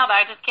scripture now, but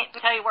I just can't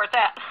tell you where it's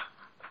at.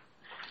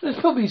 It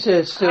probably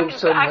says still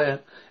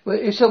somewhere.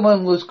 If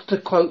someone was to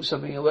quote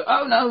something, you'll go,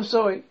 oh no,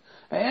 sorry.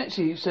 It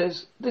actually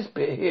says this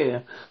bit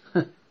here.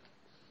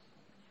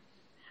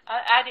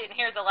 I didn't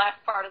hear the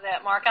last part of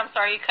that, Mark. I'm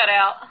sorry, you cut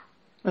out.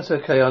 That's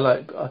okay.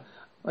 I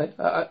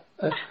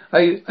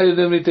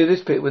normally do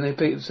this bit when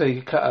people say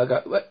you cut. I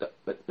go.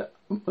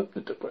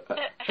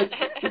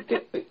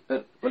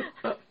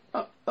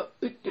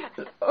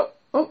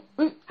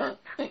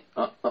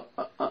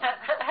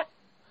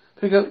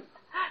 They go.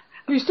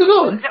 Are you still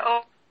on?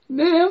 No.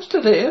 Yeah, I'm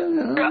still here.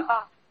 You know.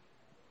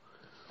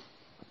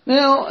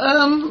 Now,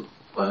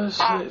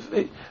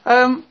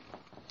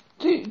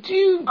 do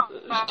you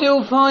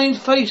still find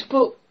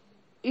Facebook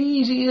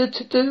easier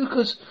to do?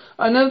 Because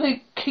I know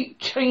they keep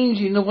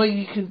changing the way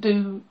you can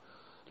do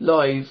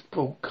live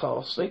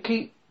broadcasts. They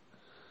keep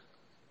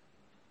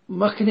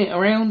mucking it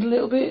around a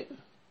little bit.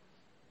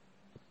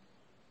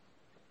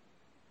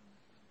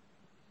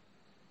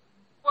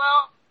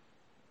 Well,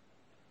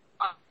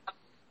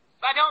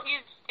 I don't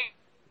use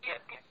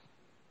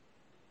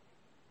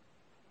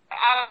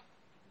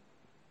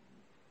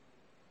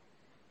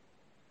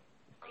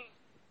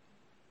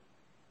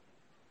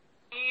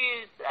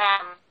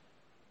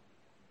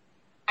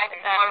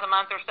a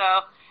month or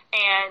so,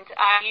 and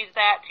I use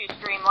that to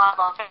stream live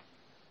on Facebook.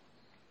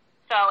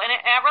 So, and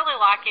I really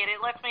like it. It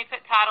lets me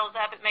put titles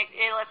up. It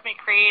lets me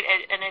create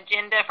an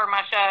agenda for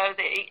my shows.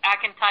 I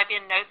can type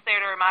in notes there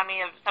to remind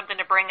me of something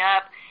to bring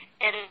up.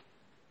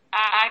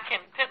 I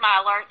can put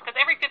my alerts, because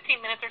every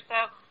 15 minutes or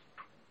so,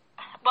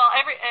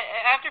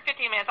 after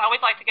 15 minutes, I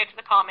always like to go to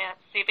the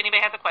comments, see if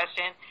anybody has a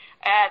question.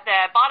 At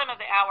the bottom of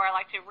the hour, I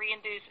like to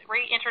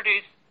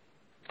reintroduce,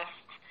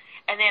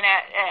 and then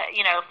at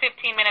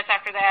 15 minutes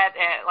after that,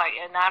 at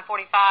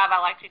 9:45,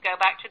 I like to go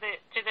back to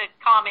the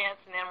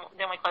comments, and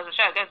then we close the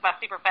show. It goes by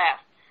super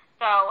fast.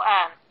 So,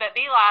 but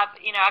Be Live,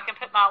 I can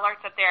put my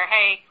alerts up there.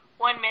 Hey,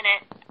 1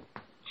 minute,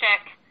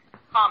 check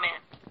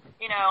comments.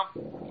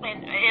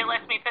 And it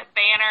lets me put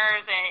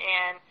banners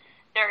and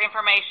their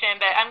information.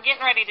 But I'm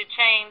getting ready to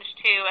change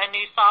to a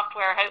new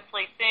software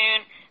hopefully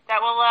soon that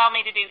will allow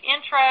me to do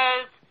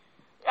intros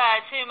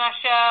to my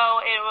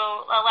show. It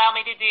will allow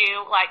me to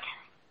do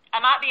I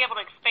might be able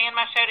to expand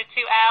my show to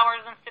 2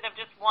 hours instead of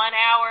just 1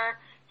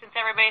 hour, since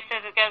everybody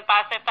says it goes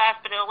by so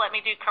fast, but it'll let me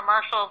do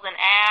commercials and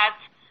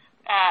ads,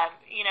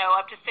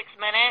 up to 6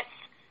 minutes.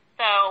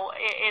 So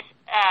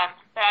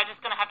but I'm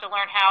just going to have to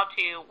learn how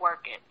to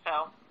work it,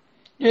 so.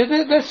 Yeah,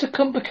 that's a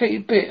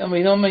complicated bit. I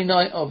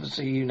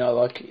obviously,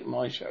 I keep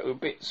my show a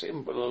bit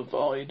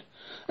simplified.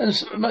 And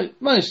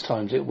most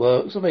times it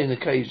works.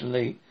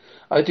 Occasionally,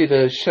 I did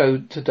a show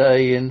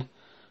today and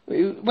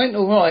it went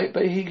all right,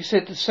 but he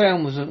said the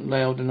sound wasn't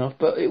loud enough,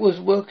 but it was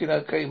working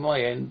okay on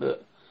my end.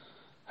 But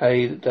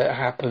hey, that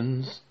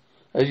happens,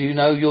 as you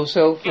know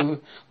yourself.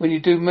 When you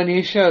do many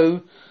a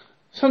show,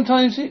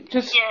 sometimes it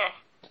just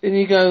and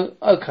you go,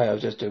 okay, I'll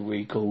just do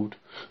record.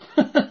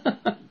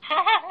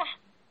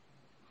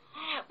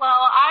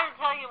 Well, I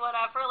tell you what,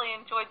 I've really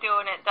enjoyed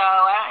doing it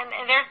though,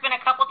 and there's been a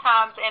couple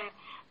times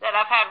that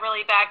I've had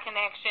really bad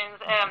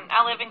connections.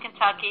 I live in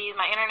Kentucky.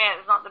 My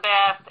internet is not the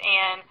best,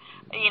 and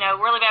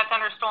really bad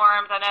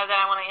thunderstorms. I know that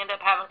I'm going to end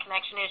up having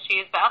connection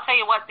issues. But I'll tell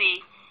you what,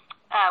 the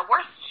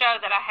worst show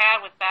that I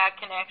had with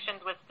bad connections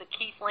was the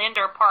Keith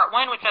Linder Part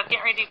 1, which I was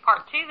getting ready to do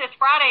Part 2 this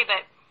Friday,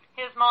 but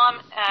his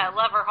mom,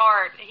 love her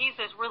heart, he's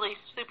this really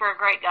super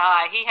great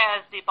guy. He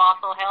has the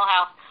Bothell Hell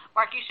House.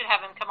 Mark, you should have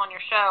him come on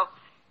your show.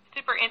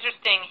 Super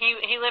interesting.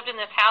 He lived in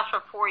this house for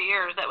 4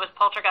 years that was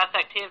poltergeist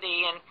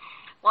activity, and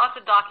lots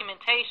of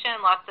documentation,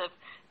 lots of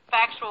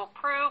factual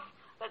proof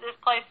that this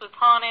place was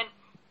haunted.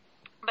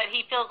 But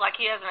he feels like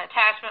he has an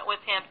attachment with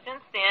him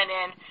since then.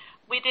 And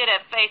we did a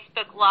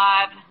Facebook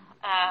Live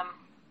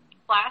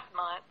last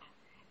month,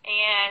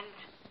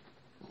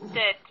 and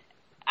that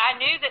I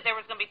knew that there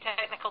was going to be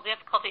technical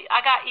difficulty.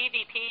 I got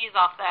EVPs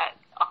off that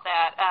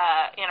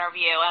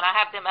interview, and I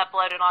have them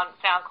uploaded on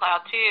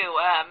SoundCloud too.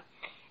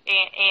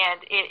 And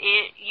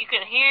you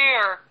can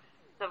hear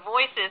the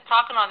voices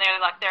talking on there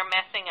like they're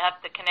messing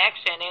up the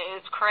connection.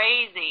 It is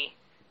crazy.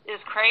 It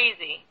is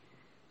crazy.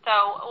 So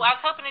I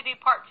was hoping to do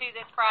Part 2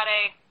 this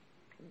Friday,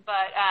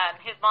 but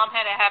his mom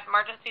had to have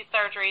emergency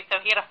surgery, so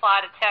he had to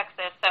fly to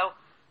Texas. So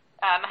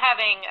I'm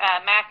having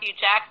Matthew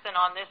Jackson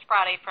on this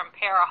Friday from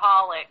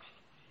Paraholics,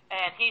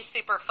 and he's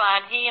super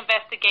fun. He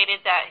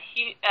investigated that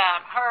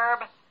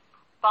Herb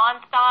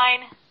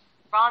Bonstein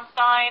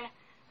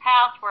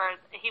house where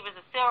he was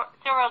a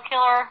serial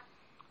killer.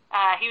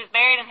 He was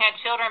married and had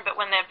children, but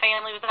when the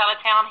family was out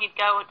of town, he'd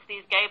go to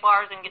these gay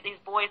bars and get these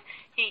boys.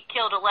 He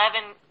killed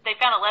 11. They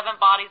found 11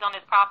 bodies on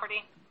his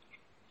property.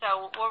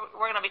 So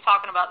we're going to be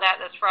talking about that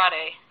this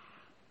Friday,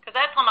 because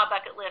that's on my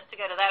bucket list to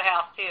go to that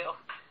house too.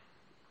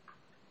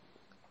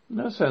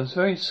 That sounds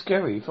very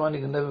scary,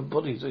 finding 11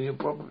 bodies on your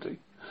property.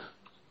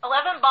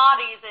 11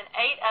 bodies, and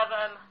 8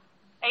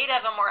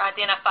 of them were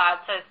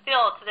identified. So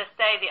still to this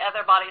day, the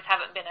other bodies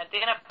haven't been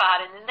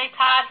identified. And then they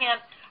tied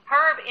him.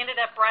 Herb ended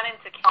up running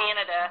to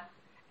Canada,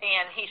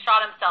 and he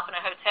shot himself in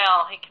a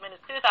hotel. He committed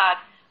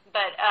suicide,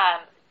 but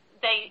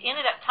they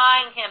ended up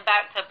tying him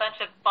back to a bunch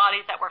of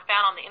bodies that were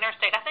found on the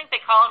interstate. I think they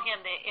called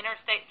him the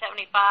Interstate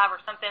 75 or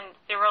something,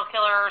 serial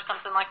killer or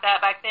something like that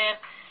back then.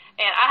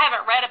 And I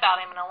haven't read about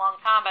him in a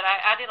long time, but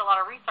I did a lot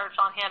of research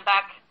on him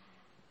back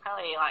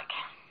probably like,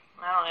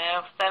 I don't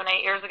know, 7,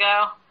 8 years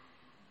ago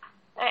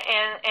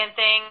and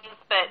things.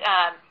 But,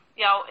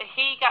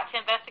 he got to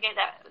investigate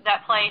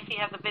that place. He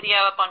has a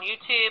video up on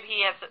YouTube.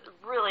 He has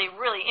really,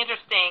 really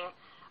interesting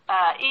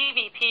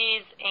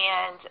EVPs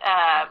and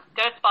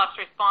ghost box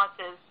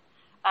responses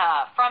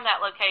from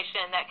that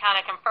location that kind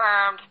of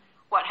confirmed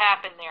what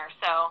happened there.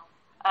 So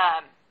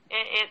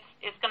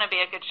it's going to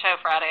be a good show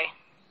Friday.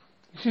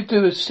 You should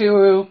do a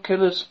serial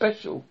killer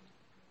special.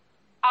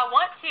 I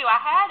want to. I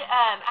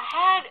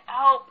had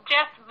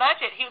Jeff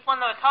Budget. He was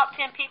one of the top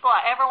 10 people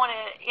I ever wanted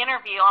to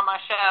interview on my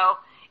show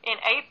in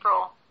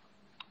April.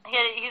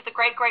 He's the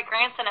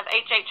great-great-grandson of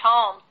H.H.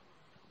 Holmes,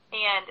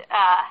 and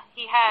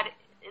he had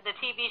the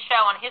TV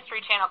show on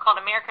History Channel called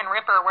American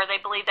Ripper, where they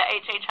believe that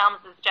H.H.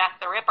 Holmes is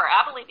Jack the Ripper.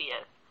 I believe he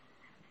is.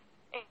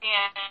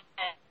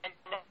 And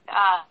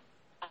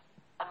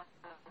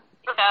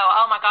so,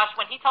 oh my gosh,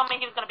 when he told me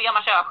he was going to be on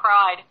my show, I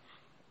cried.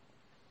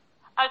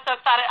 I was so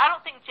excited. I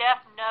don't think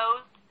Jeff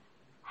knows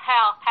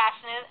how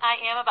passionate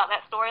I am about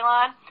that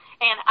storyline,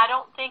 and I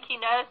don't think he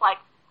knows, like,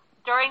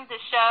 during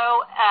the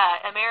show,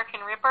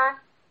 American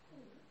Ripper,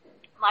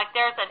 like,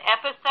 there's an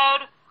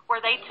episode where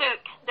they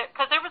took,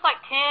 because there was like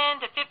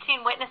 10 to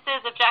 15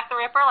 witnesses of Jack the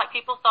Ripper, like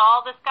people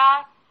saw this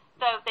guy,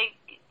 so they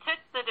took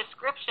the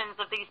descriptions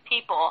of these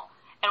people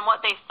and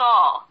what they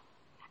saw,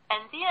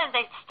 and then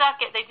they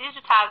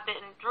digitized it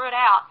and drew it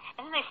out,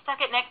 and then they stuck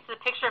it next to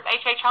the picture of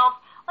H.H. Holmes.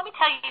 Let me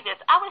tell you this,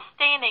 I was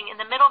standing in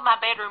the middle of my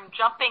bedroom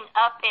jumping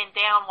up and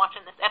down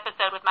watching this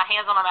episode with my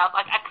hands on my mouth,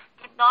 like I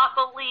could not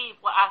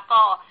believe what I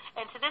saw,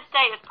 and to this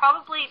day, it's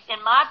probably, in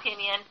my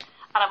opinion,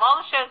 out of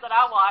all the shows that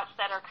I watch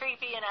that are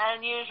creepy and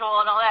unusual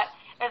and all that,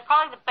 it's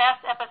probably the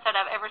best episode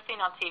I've ever seen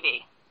on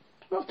TV.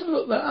 I'll have to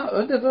look that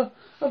up.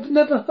 I've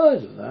never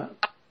heard of that.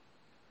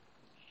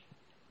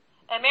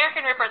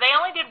 American Ripper, they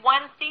only did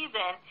one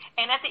season,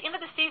 and at the end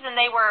of the season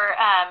they were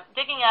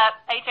digging up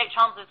H.H.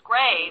 Holmes'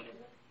 grave,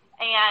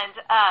 and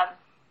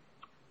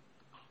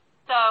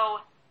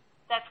so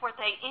that's where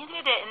they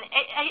ended it. And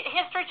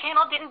History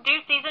Channel didn't do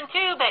season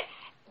 2, but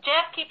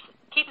Jeff keeps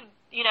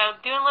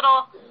doing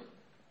little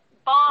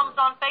bombs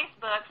on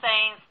Facebook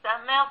saying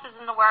something else is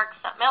in the works,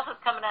 something else is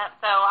coming up.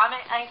 So I'm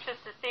anxious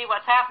to see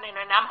what's happening,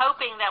 and I'm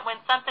hoping that when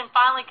something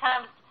finally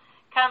comes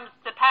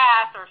to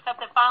pass or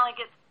something finally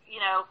gets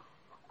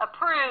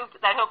approved,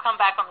 that he'll come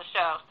back on the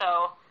show.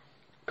 So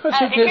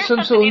get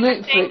some sort of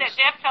Netflix. That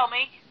Jeff told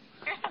me.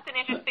 Here's something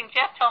interesting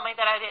Jeff told me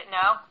that I didn't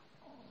know.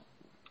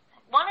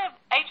 One of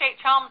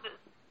H.H. Holmes'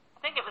 I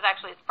think it was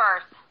actually his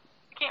first.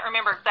 I can't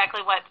remember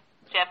exactly what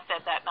Jeff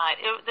said that night.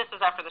 This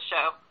was after the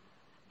show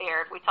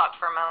aired. We talked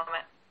for a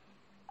moment.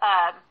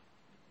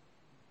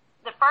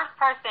 The first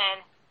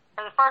person,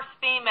 or the first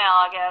female,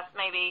 I guess,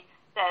 maybe,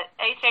 that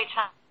H.H.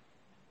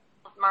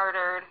 Holmes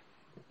murdered,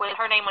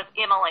 her name was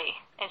Emily,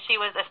 and she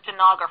was a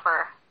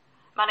stenographer.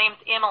 My name's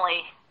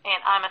Emily, and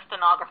I'm a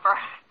stenographer.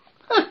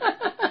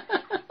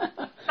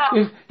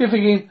 So, you're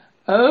thinking,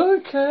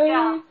 okay.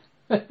 Yeah.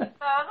 So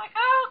I was like,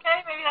 oh,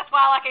 okay, maybe that's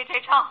why I like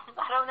H.H. Holmes.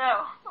 I don't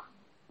know.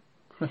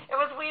 It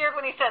was weird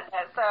when he said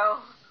that,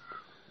 so...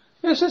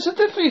 Yes, it's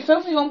definitely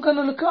something I'm going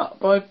to look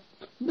up. I've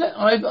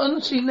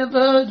honestly never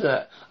heard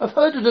that. I've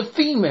heard of the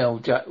female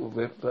Jack the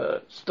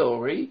Ripper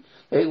story.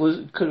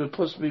 Could have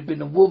possibly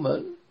been a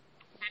woman.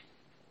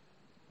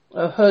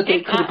 I've heard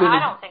it could have been. I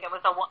don't think it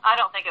was a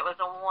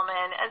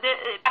woman.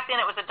 Back then,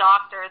 it was a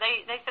doctor.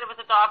 They said it was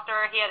a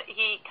doctor.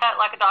 He cut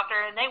like a doctor,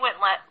 and they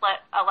wouldn't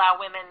allow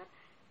women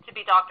to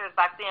be doctors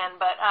back then.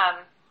 But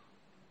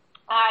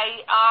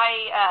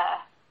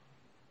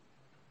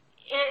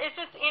it's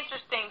just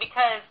interesting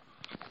because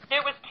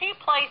there was two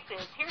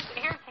places.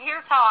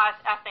 Here's how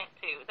I think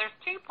too. There's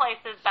two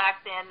places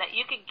back then that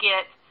you could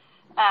get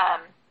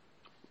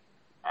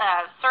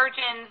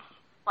surgeons,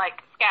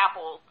 like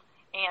scalpels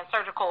and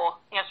surgical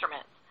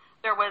instruments.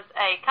 There was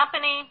a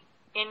company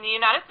in the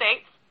United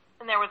States,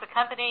 and there was a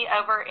company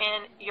over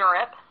in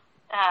Europe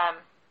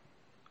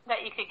that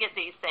you could get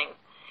these things.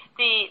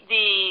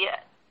 The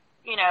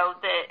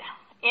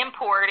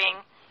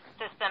importing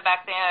system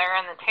back there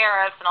and the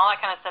tariffs and all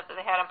that kind of stuff that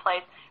they had in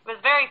place, it was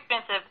very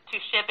expensive to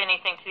ship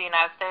anything to the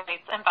United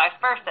States and vice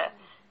versa.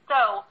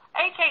 So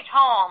H.H.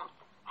 Holmes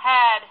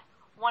had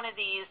one of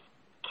these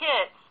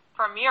kits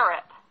from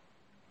Europe.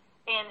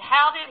 And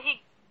how did he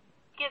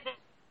get this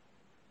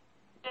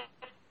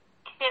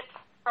kit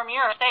from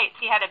Europe States?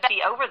 He had to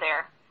be over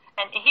there.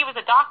 And he was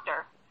a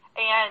doctor.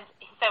 And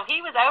so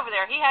he was over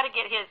there. He had to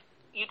get his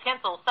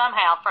utensils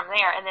somehow from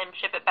there and then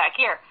ship it back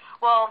here.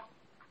 Well,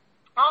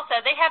 also,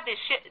 they have the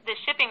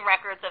shipping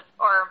records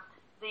or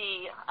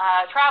the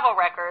travel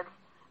records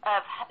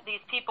of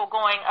these people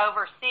going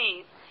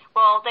overseas.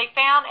 Well, they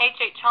found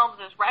H.H.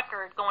 Holmes'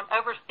 record going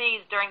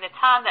overseas during the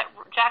time that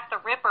Jack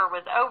the Ripper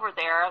was over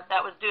there,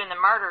 that was doing the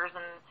murders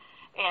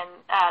in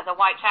the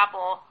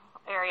Whitechapel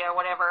area or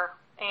whatever.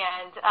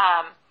 And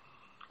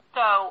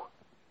so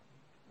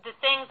the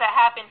things that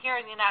happened here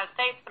in the United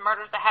States, the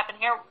murders that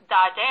happened here,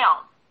 died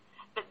down.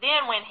 But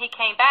then when he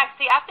came back,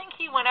 I think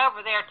he went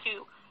over there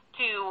to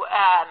to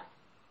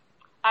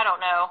I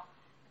don't know,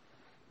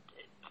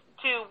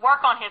 to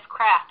work on his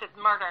craft of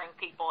murdering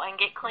people and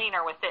get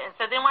cleaner with it. And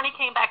so then when he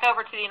came back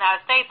over to the United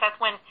States, that's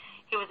when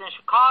he was in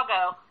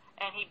Chicago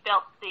and he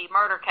built the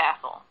murder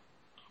castle.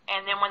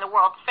 And then when the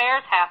World's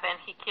Fairs happened,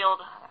 he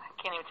killed, I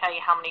can't even tell you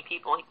how many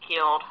people he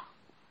killed.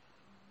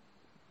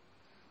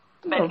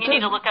 But you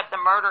need to look up the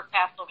murder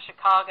castle of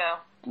Chicago.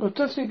 I'm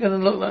definitely going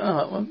to look that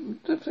up. I'm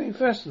definitely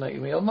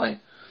fascinating me. I'll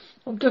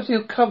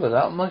definitely cover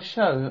that on my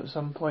show at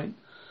some point.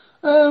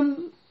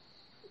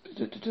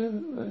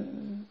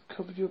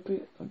 Covered your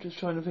bit. I'm just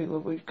trying to think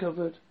what we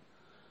covered.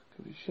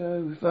 Covered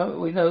show.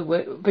 We know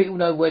where people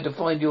know where to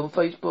find you on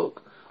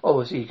Facebook.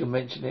 Obviously, you can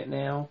mention it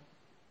now.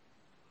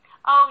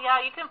 Oh yeah,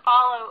 you can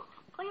follow.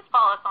 Please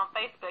follow us on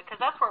Facebook because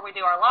that's where we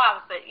do our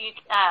lives. But you,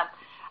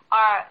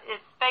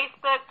 it's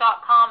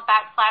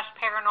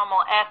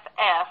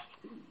facebook.com/paranormalff.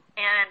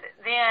 And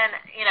then,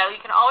 you know,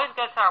 you can always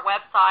go to our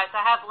website.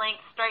 I have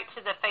links straight to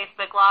the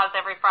Facebook Lives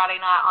every Friday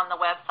night on the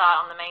website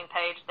on the main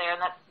page there,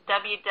 and that's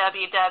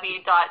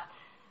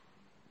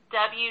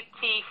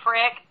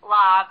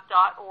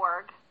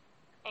www.W.T.FRICK.live.org.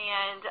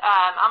 And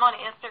I'm on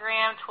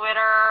Instagram,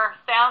 Twitter,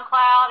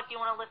 SoundCloud. If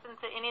you want to listen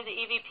to any of the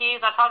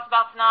EVPs I talked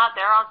about tonight,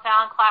 they're on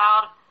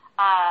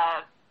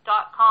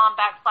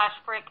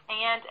SoundCloud.com/Frick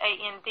and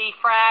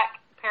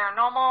AND-FRAC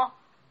Paranormal.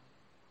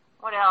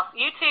 What else?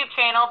 YouTube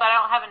channel, but I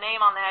don't have a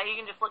name on that. You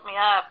can just look me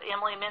up,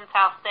 Emily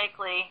Minshouse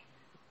Stakely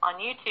on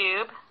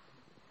YouTube.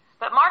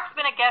 But Mark's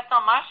been a guest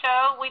on my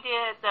show. We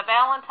did the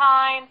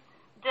Valentine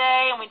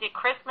Day, and we did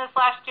Christmas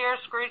last year,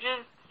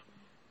 Scrooge's.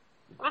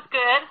 It was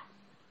good.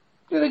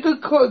 Yeah, they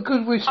got quite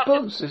good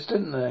responses,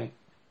 didn't they?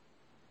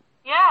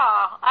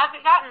 Yeah, I've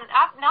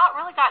not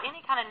really got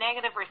any kind of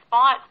negative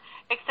response,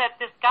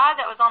 except this guy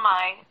that was on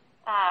my,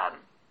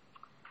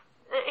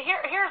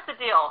 here's the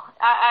deal.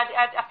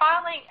 I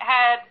finally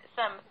had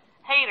some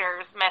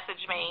haters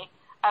message me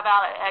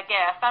about a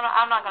guest.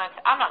 I'm not gonna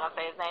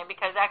say his name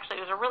because actually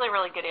it was a really,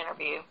 really good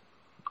interview,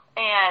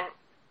 and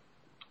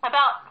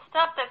about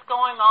stuff that's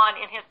going on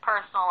in his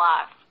personal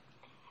life.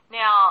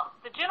 Now,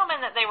 the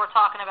gentleman that they were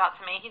talking about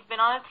to me, he's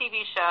been on a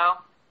TV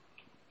show,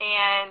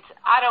 and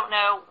I don't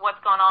know what's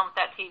going on with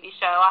that TV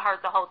show. I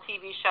heard the whole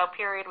TV show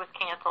period was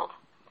canceled,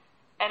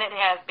 and it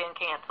has been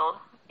canceled,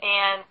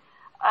 and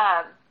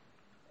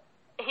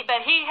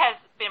but he has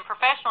been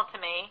professional to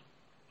me.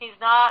 He's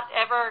not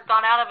ever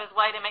gone out of his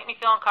way to make me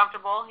feel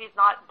uncomfortable. He's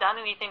not done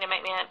anything to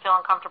make me feel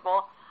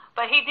uncomfortable.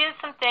 But he did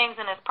some things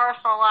in his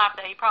personal life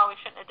that he probably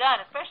shouldn't have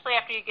done, especially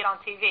after you get on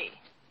TV.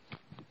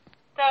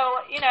 So,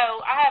 you know,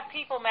 I have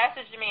people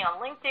messaging me on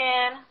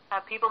LinkedIn.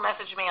 I have people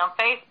messaging me on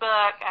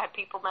Facebook. I have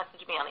people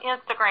messaging me on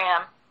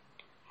Instagram.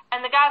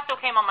 And the guy still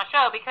came on my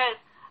show because,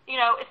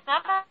 you know, it's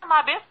none of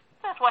my business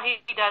what he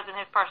does in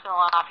his personal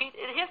life.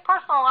 His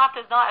personal life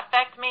does not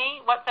affect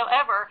me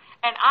whatsoever,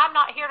 and I'm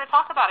not here to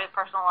talk about his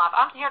personal life.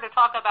 I'm here to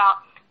talk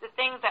about the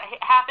things that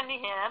happened to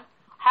him,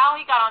 how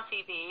he got on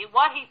TV,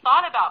 what he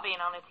thought about being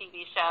on a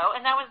TV show,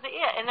 and that was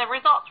it, and the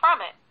results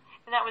from it,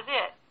 and that was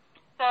it.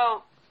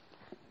 So,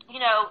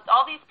 you know,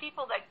 all these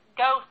people that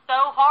go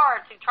so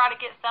hard to try to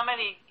get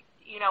somebody,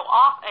 you know,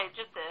 off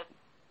just a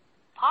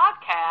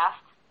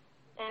podcast,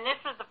 and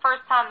this is the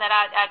first time that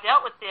I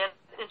dealt with this,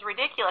 is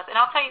ridiculous. And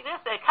I'll tell you this,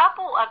 a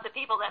couple of the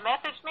people that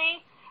messaged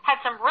me had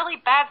some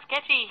really bad,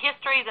 sketchy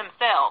history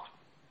themselves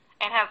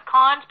and has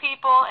conned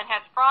people and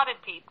has frauded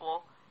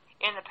people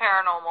in the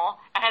paranormal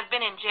and has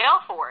been in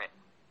jail for it.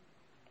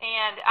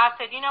 And I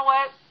said, you know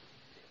what,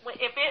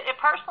 if it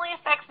personally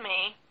affects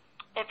me,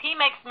 if he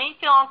makes me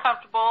feel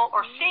uncomfortable,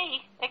 or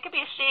she, it could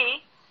be a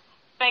she,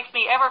 makes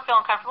me ever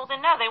feel uncomfortable, then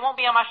no, they won't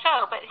be on my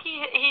show. But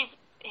he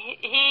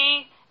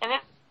in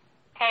this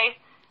case,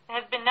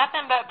 has been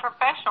nothing but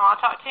professional. I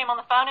talked to him on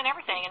the phone and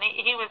everything, and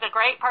he was a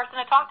great person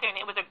to talk to, and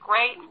it was a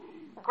great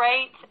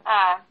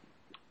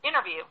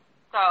interview.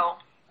 So,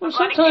 well,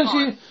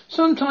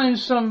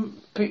 sometimes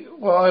some people.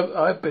 Well,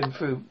 I've been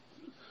through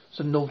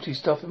some naughty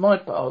stuff in my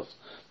past,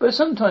 but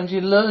sometimes you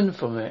learn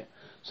from it.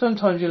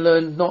 Sometimes you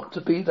learn not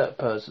to be that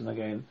person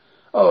again.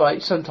 All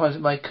right, sometimes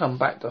it may come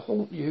back to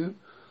haunt you,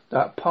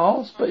 that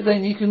past, but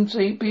then you can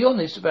be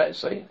honest about it.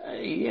 Say,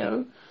 hey, you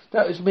know,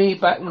 that was me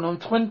back when I'm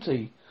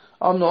 20.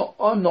 I'm not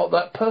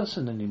that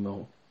person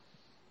anymore.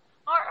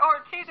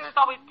 Or too, there's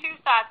always two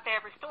sides to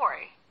every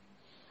story.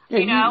 Yeah,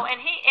 you know, and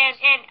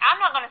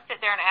I'm not going to sit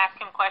there and ask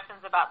him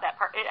questions about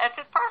that. It's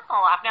his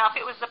personal life. Now, if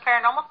it was the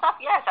paranormal stuff,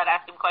 yes, I'd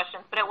ask him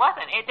questions, but it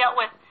wasn't. It dealt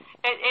with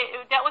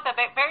a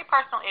very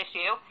personal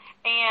issue,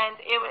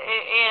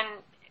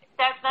 and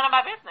that's none of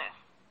my business.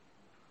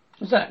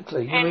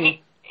 Exactly.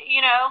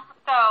 You know,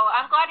 so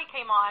I'm glad he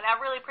came on. I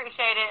really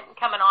appreciate it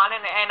coming on,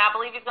 and I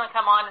believe he's going to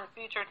come on in the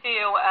future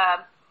too.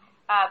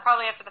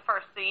 Probably after the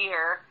first of the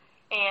year,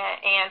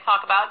 and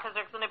talk about it, because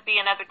there's going to be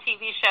another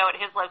TV show at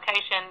his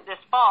location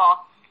this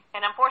fall.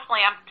 And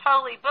unfortunately, I'm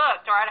totally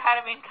booked, or I'd had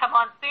him come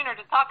on sooner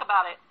to talk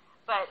about it.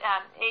 But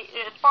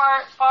as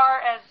far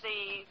as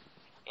the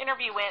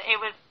interview went, it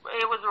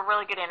was a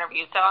really good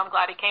interview. So I'm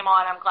glad he came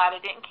on. I'm glad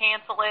I didn't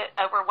cancel it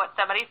over what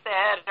somebody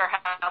said or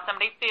how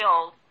somebody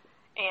feels.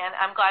 and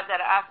I'm glad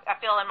that I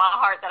feel in my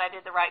heart that I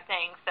did the right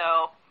thing.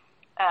 So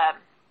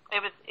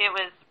it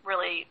was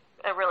really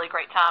a really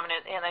great time,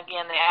 and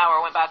again, the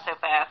hour went by so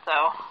fast.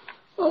 So.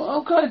 Well,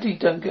 I'm glad you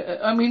don't get.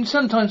 I mean,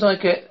 sometimes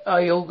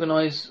I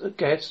organise a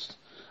guest,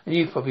 and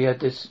you've probably had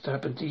this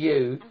happen to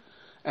you,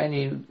 and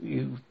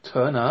you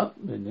turn up,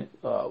 and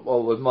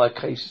well, in my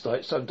case, it's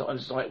like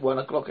sometimes it's like 1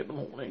 o'clock in the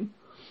morning,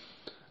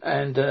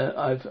 and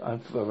I've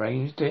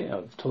arranged it.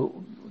 I've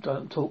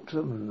talked to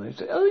them, and they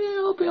say, "Oh yeah,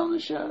 I'll be on the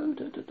show."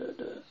 Da, da, da,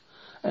 da.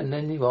 And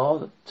then you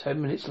are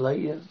 10 minutes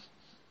later.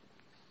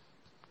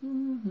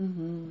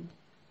 Mm-hmm.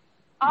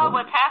 Oh,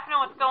 what's happening?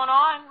 What's going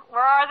on?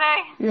 Where are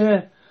they?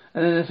 Yeah.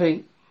 And then I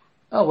think,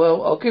 oh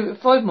well, I'll give it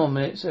 5 more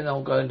minutes and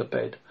I'll go into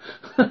bed.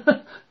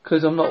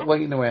 Because I'm not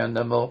waiting around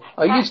no more.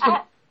 I don't know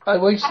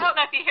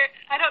if you hear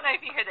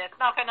this.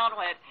 Knocking on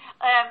wood.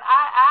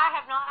 I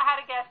have not had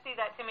a guest do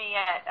that to me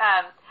yet.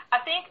 I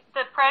think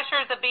the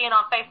pressures of being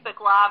on Facebook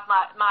Live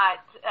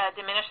might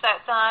diminish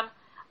that some.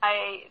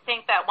 I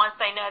think that once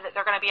they know that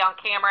they're going to be on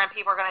camera and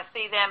people are going to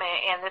see them,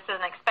 and this is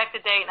an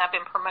expected date, and I've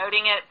been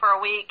promoting it for a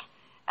week.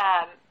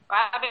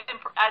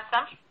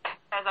 Sometimes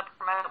I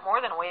promote it more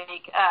than a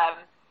week.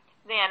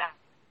 Then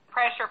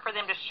pressure for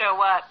them to show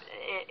up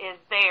is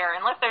there,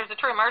 unless there's a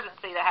true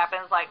emergency that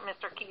happens, like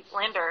Mr. Keith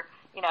Linder.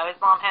 His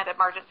mom had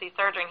emergency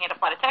surgery and he had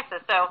to fly to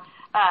Texas. So,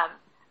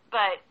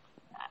 but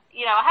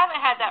I haven't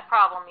had that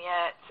problem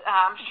yet.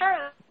 I'm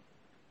sure.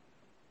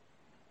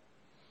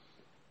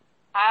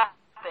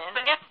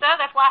 But if so,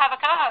 that's why I have a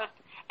co-host,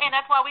 and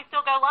that's why we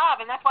still go live,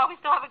 and that's why we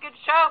still have a good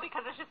show,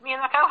 because it's just me and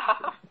my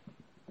co-host.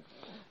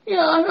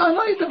 Yeah, I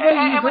like the way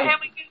and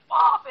we goof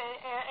off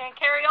and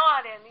carry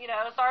on, and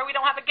sorry we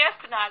don't have a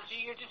guest tonight, so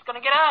you're just going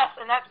to get us,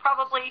 and that's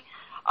probably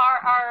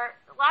our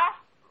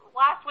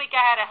last week.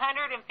 I had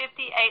 158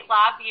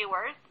 live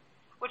viewers,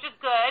 which is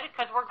good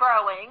because we're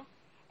growing,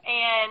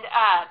 and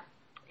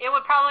it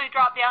would probably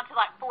drop down to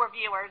like 4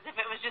 viewers if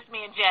it was just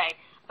me and Jay,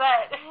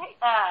 but.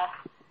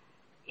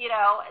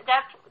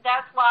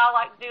 That's why I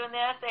like doing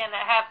this, and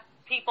I have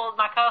people,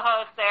 my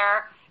co-hosts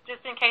there,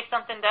 just in case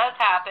something does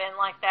happen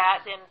like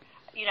that, then,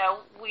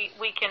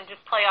 we can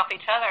just play off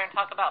each other and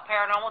talk about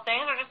paranormal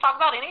things or just talk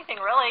about anything,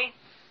 really.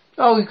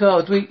 Oh,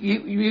 God,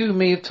 you and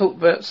me have talked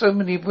about so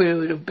many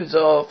weird and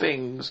bizarre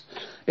things.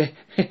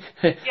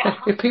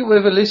 If people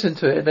ever listen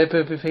to it, they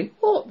probably think,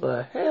 what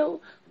the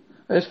hell?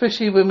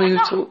 Especially when we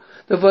talk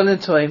the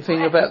Valentine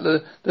thing about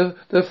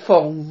the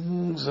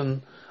thongs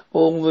and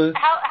all the...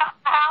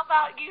 How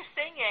about you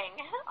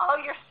singing? Oh,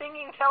 you're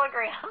singing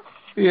telegrams.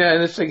 Yeah,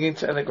 the singing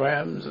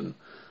telegrams, and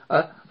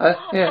I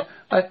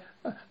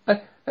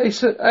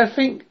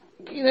think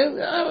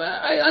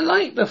I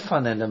like the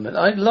fun element.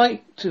 I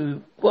like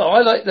the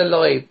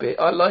live bit.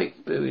 I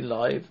like doing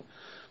live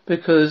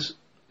because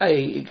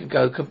it can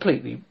go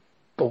completely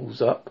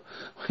balls up,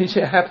 which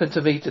it happened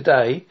to me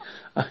today.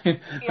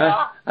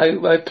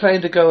 I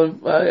plan to go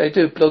and I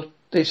do blog.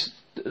 This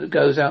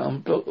goes out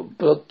on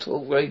blog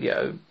talk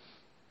radio.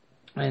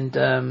 And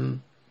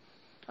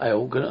I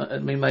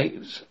organised, my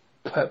mates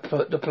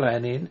put the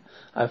plan in.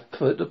 I've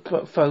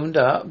phoned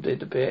up,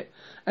 did a bit,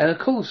 and of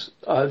course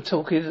I'm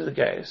talking to the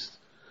guest,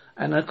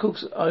 and of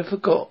course I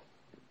forgot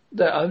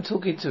that I'm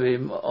talking to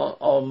him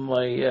on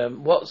my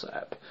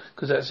WhatsApp,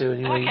 because that's the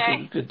only way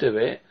you could do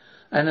it.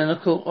 And then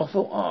of course I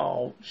thought,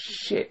 oh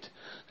shit!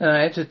 Then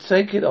I had to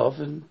take it off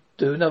and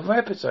do another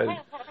episode.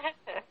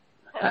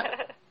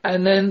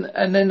 And then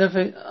I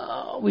think,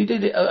 we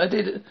did it. I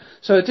did it.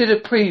 So I did a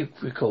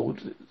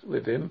pre-record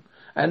with him,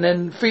 and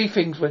then 3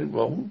 things went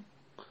wrong,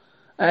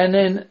 and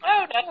then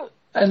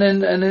and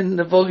then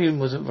the volume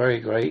wasn't very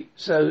great.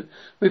 So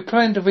we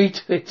plan to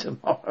redo it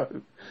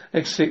tomorrow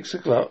at 6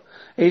 o'clock.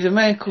 He's a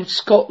man called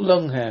Scott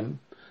Longham,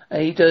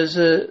 and he does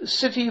a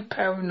City of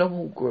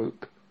Paranormal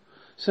group.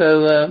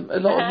 So a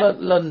lot of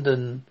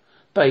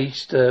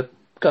London-based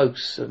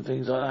ghosts and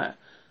things like that.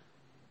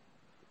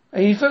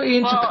 And he's very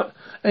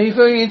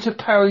into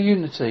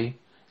para-unity.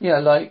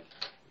 Like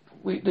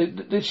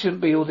there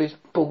shouldn't be all this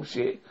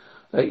bullshit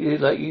like you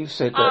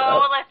said.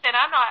 Listen,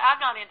 I'm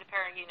not into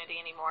para-unity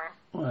anymore.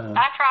 Well,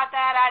 I tried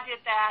that. I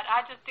did that.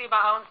 I just do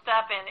my own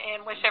stuff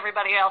and wish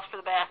everybody else for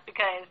the best,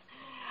 because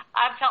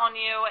I'm telling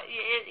you,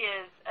 it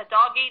is a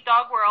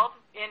dog-eat-dog world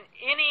in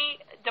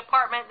any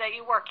department that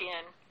you work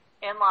in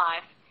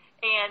life.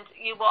 And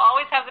you will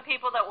always have the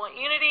people that want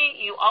unity.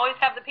 You always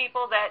have the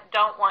people that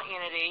don't want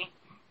unity.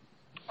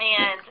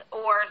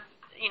 Or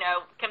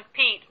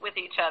compete with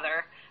each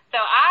other. So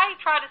I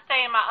try to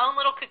stay in my own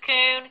little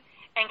cocoon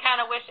and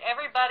kind of wish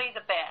everybody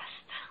the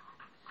best.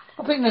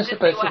 I think that's the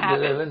best thing to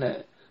do, isn't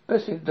it?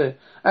 Best thing to do.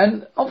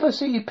 And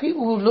obviously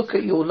people will look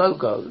at your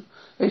logo.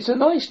 It's a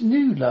nice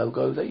new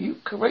logo that you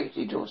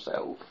created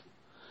yourself,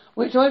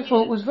 which I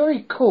thought was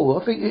very cool.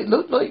 I think it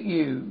looked like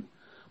you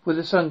with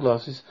the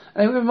sunglasses.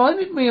 And it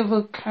reminded me of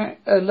a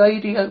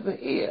lady over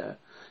here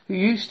who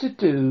used to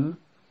do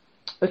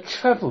a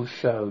travel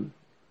show.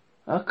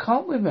 I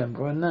can't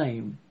remember her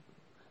name.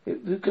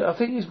 I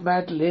think it's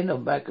Madeline or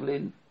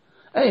Magdalene.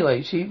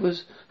 Anyway, she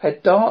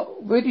had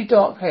really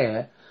dark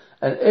hair,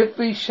 and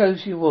every show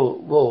she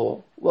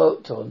wore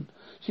worked on,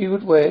 she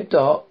would wear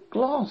dark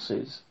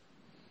glasses.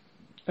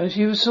 And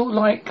she was sort of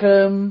like,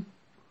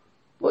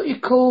 what you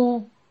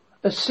call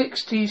a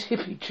 60s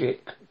hippie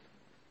chick.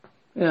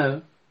 You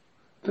know,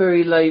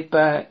 very laid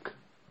back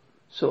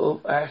sort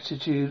of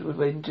attitude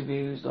with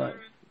interviews, like,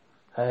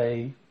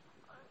 hey,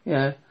 you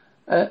know.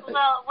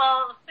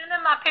 Well, send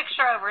them my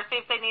picture over, see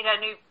if they need a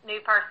new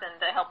person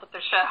to help with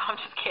their show. I'm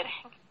just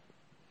kidding.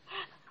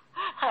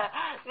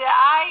 Yeah,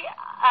 I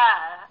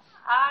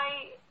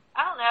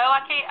don't know. I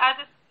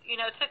just,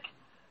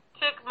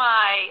 took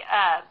my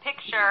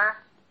picture,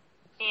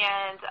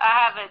 and I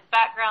have a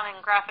background in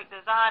graphic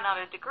design, not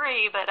a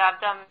degree, but I've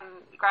done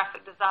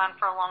graphic design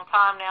for a long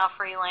time now,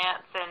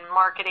 freelance and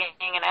marketing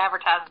and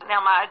advertising.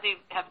 Now, I do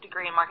have a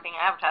degree in marketing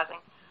and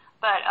advertising,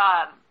 but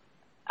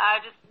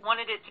I just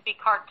wanted it to be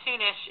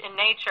cartoonish in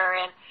nature,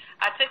 and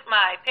I took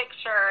my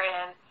picture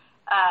and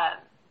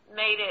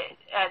made it,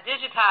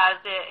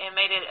 digitized it, and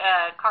made it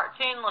a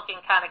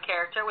cartoon-looking kind of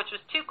character, which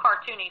was too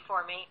cartoony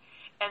for me.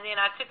 And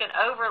then I took an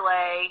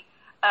overlay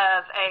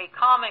of a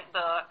comic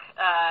book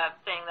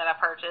thing that I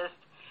purchased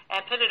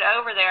and put it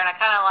over there, and I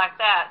kind of like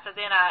that. So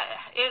then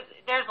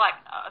there's like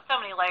so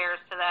many layers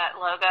to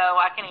that logo,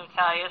 I can't even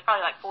tell you. It's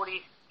probably like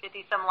 40,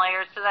 50 some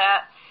layers to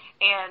that,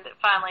 and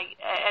finally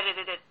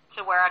edited it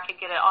to where I could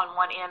get it on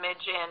one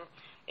image, and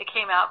it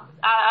came out.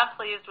 I'm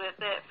pleased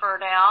with it for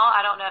now.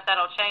 I don't know if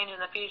that'll change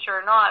in the future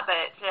or not, but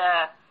it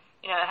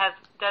has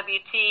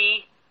W.T.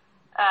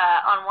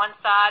 On one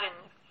side and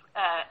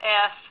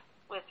F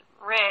with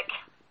Rick.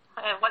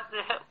 What the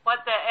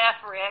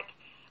F, Rick?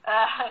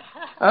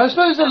 I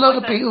suppose a lot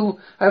of people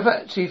have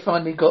actually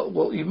finally got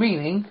what you're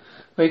meaning,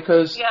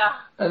 because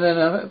and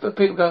then but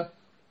people go,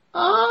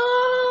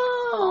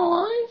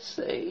 oh, I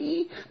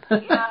see.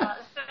 Yeah.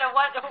 So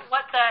what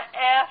the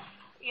F?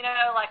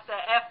 Like the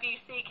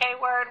F-U-C-K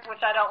word,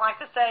 which I don't like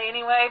to say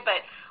anyway, but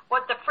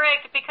what the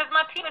frick, because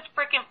my team is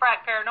frickin'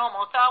 frack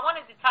paranormal, so I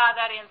wanted to tie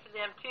that into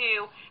them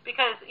too,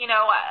 because,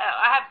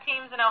 I have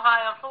teams in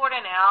Ohio and Florida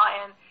now,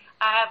 and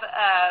I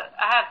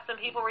have some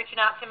people reaching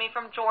out to me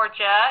from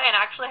Georgia, and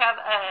I actually have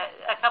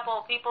a couple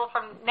of people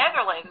from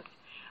Netherlands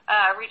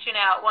reaching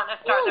out, wanting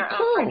to start their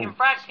own frickin'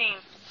 frack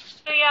teams.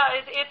 So yeah,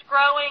 it's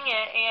growing,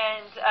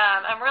 and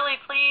I'm really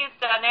pleased.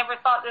 I never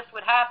thought this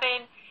would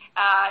happen,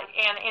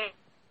 and it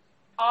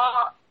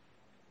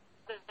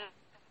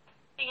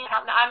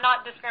I'm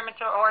not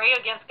discriminatory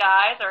against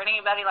guys or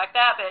anybody like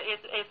that, but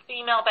it's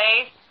female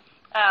based.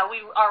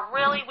 We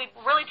really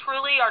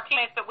truly are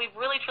teammates, but we've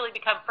really truly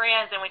become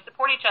friends, and we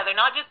support each other,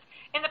 not just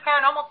in the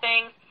paranormal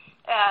things,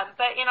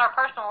 but in our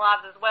personal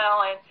lives as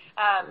well. And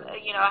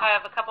I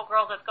have a couple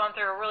girls that's gone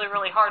through a really,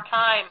 really hard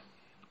time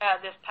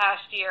this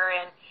past year,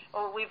 and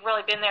we've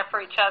really been there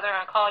for each other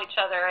and call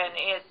each other, and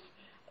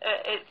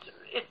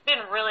it's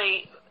been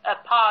really a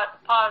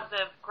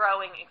positive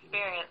growing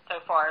experience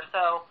so far.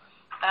 So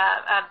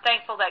I'm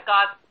thankful that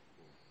God,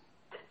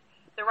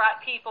 the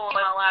right people, and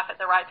I laugh at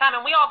the right time,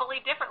 and we all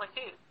believe differently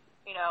too.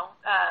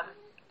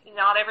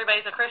 Not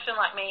everybody's a Christian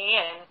like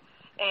me, and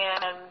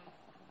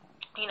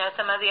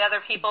some of the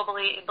other people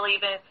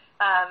believe in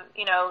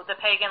the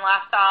pagan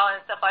lifestyle and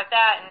stuff like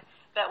that,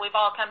 but we've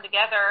all come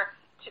together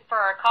for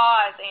our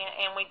cause,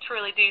 and we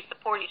truly do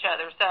support each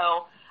other.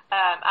 So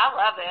I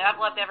love it.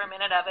 I've loved every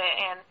minute of it,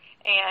 and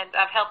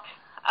I've helped.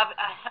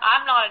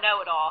 I'm not a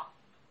know-it-all.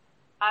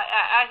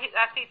 I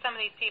see some of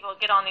these people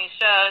get on these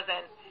shows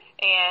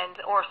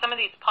or some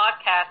of these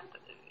podcast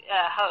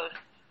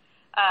hosts,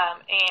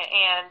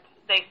 and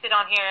they sit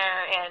on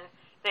here and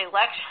they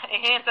lecture.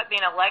 It ends up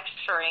being a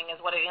lecturing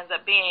is what it ends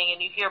up being,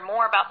 and you hear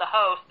more about the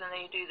host than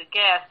you do the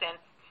guest. And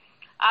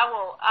I'm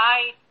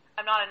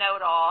not a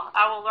know-it-all.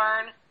 I will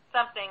learn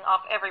something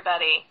off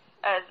everybody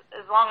as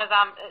long as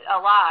I'm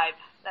alive.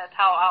 That's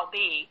how I'll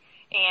be.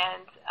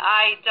 And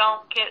I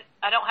don't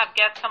have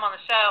guests come on the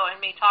show and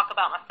me talk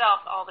about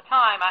myself all the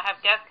time. I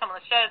have guests come on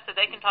the show so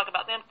they can talk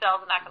about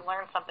themselves and I can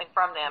learn something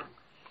from them.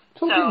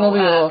 Talking of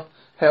your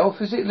health,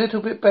 is it a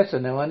little bit better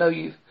now? I know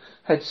you've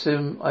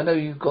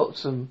got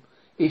some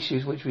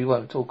issues which we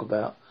won't talk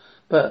about,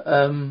 but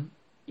are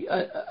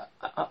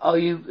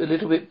you a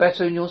little bit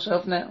better in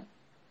yourself now?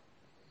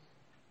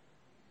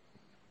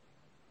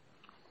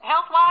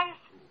 Health-wise?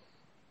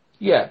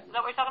 Yeah. Is that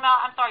what you're talking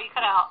about? I'm sorry, you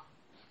cut out.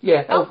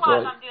 Yeah,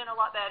 health-wise, I'm doing a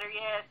lot better.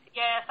 Yes,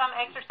 I'm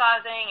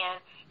exercising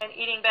and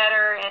eating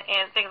better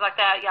and things like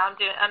that. Yeah, I'm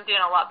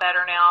doing a lot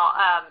better now.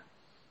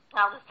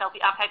 I'll just tell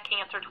you, I've had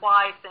cancer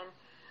twice, and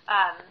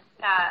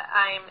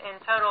I'm in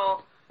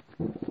total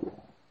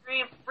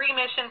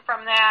remission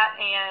from that.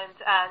 And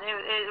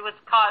it was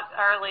caught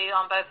early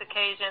on both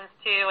occasions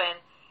too, and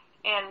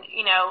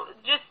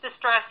just the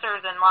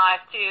stressors in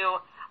life too.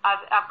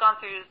 I've gone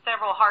through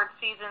several hard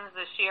seasons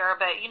this year,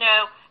 but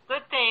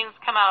good things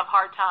come out of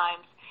hard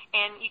times.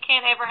 And you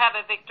can't ever have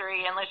a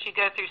victory unless you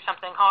go through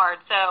something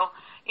hard. So,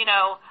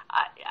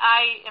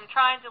 I am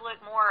trying to look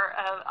more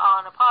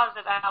on a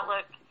positive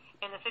outlook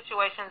in the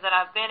situations that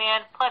I've been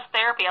in, plus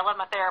therapy. I love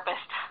my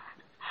therapist.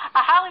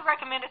 I highly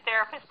recommend a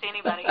therapist to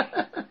anybody.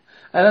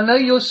 And I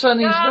know your son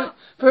is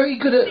very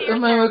good at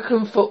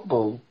American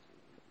football.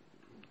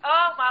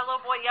 Oh,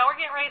 little boy. Yeah, we're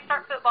getting ready to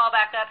start football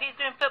back up. He's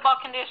doing football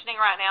conditioning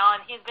right now,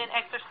 and he's been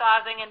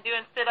exercising and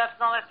doing sit-ups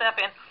and all that stuff.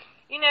 And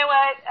you know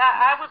what?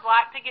 I would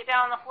like to get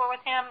down on the floor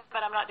with him,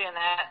 but I'm not doing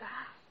that.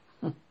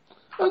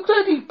 I'm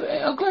glad he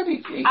I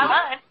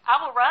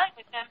will run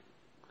with him.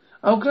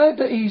 I'm glad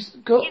that he's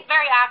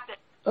very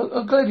active.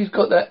 I'm glad he's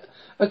got that,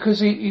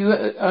 because he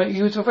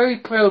was a very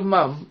proud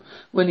mum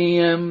when he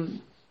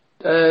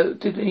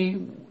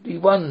he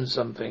won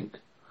something.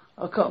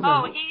 I can't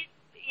remember. Oh,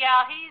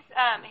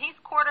 he's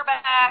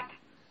quarterback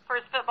for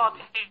his football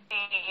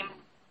team.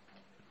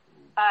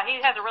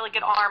 He has a really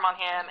good arm on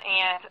him,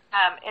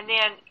 and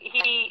then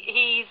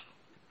he's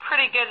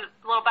pretty good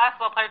little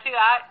basketball player too.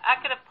 I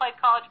could have played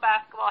college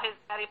basketball. His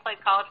daddy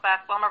played college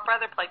basketball. My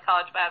brother played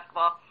college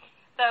basketball.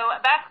 So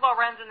basketball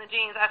runs in the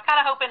genes. I was kind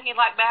of hoping he'd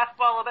like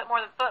basketball a little bit more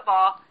than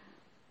football.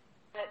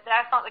 But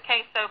that's not the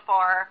case so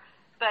far.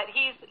 But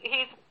he's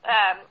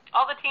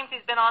all the teams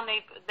he's been on,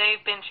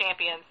 they've been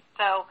champions.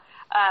 So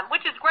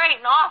which is great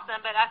and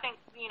awesome. But I think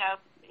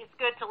it's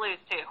good to lose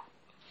too.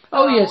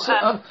 Oh yes,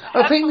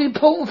 I think the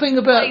important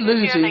thing about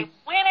losing. They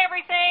win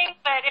everything,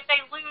 but if they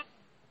lose.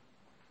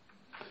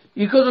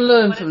 You've got to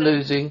learn from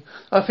losing.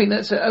 I think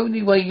that's the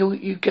only way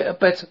you get a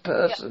better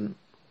person.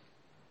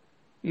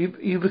 Yep.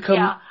 You become.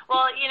 Yeah.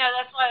 Well,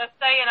 that's what I was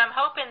saying. I'm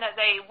hoping that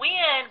they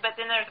win, but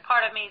then there's a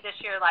part of me this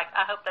year, like,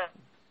 I hope that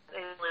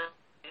they lose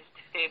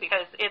too,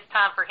 because it's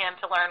time for him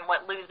to learn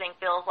what losing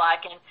feels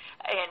like, and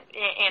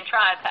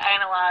trying to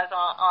analyze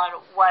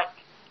on what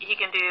he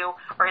can do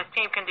or his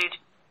team can do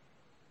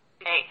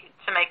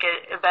to make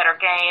a better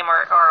game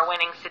or a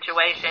winning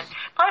situation.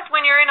 Plus,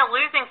 when you're in a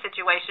losing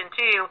situation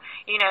too,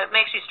 it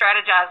makes you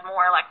strategize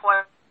more. Like,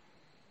 I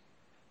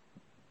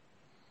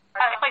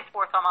played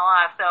sports all my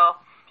life, so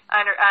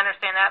I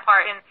understand that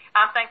part, and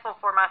I'm thankful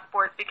for my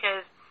sports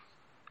because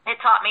it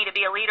taught me to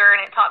be a leader,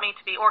 and it taught me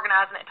to be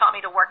organized, and it taught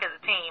me to work as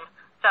a team.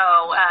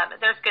 So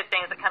there's good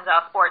things that comes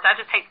out of sports. I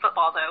just hate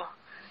football though.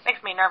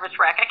 Makes me nervous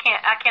wreck. I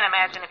can't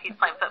imagine if he's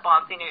playing football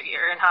in senior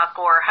year in high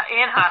school or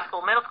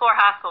middle school or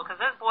high school, because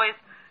those boys.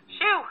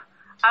 Shoo!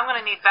 I'm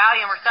going to need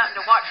Valium or something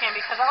to watch him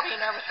because I'll be a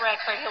nervous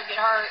wreck so he'll get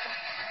hurt.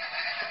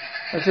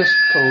 I just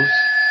pause.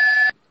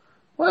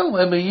 Well,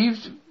 Emily,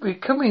 we're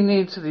coming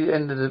near to the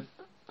end of the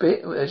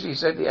bit. As you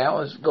said, the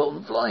hour's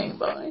gone flying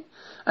by.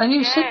 And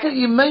you said that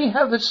you may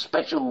have a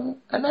special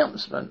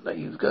announcement that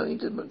you're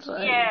going to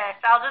say. Yes,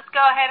 I'll just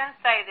go ahead and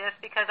say this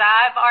because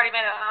I've already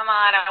made up my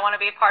mind. I want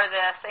to be a part of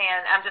this,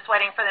 and I'm just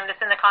waiting for them to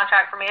send the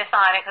contract for me to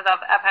sign it because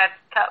I've had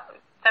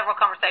several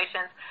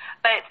conversations.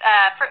 But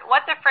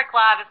What the Frick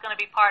Live is going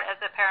to be part of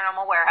the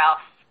Paranormal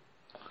Warehouse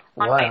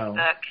on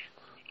Facebook.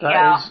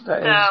 That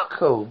is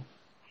cool.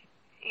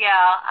 Yeah,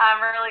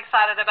 I'm really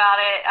excited about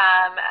it.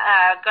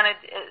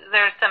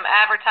 There's some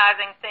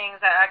advertising things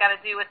that I got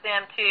to do with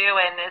them too,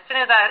 and as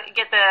soon as I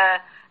get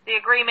the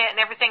agreement and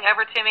everything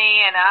over to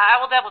me, and I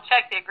will double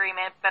check the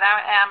agreement. But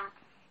I'm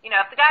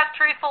if the guy's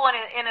truthful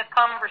in his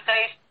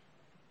conversations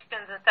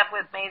and stuff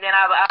with me, then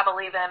I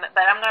believe him.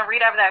 But I'm going to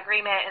read over that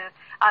agreement, and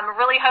I'm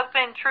really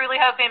truly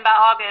hoping by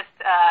August,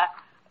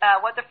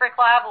 What the Frick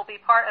Live will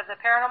be part of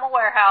the Paranormal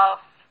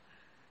Warehouse.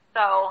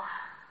 So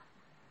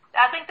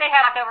I think they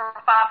have like over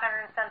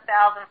 500,000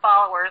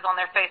 followers on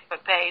their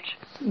Facebook page.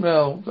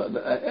 Well,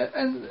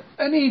 and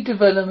any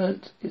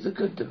development is a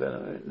good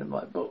development in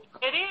my book.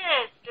 It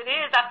is.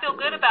 I feel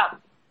good about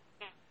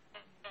this.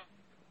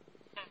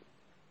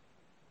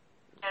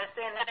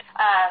 And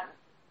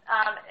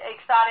I'm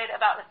excited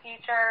about the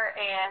future,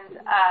 and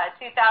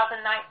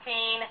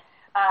 2019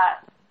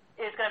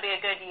 is going to be a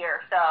good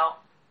year. So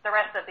the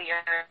rest of the year,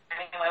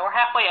 anyway, we're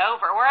halfway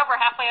over. We're over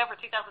halfway over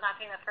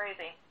 2019. That's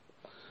crazy.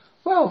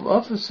 Well,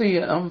 obviously,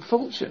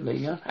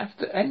 unfortunately, I have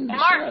to end the show.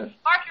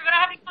 Mark, you're going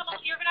to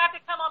have to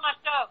come on my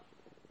show.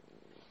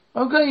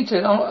 I'm going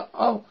to.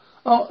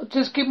 I'll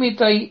just give me a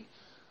date,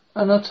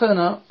 and I'll turn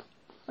up.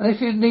 And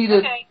if you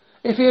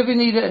ever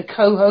need a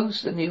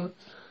co-host, and you're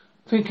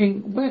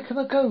thinking, where can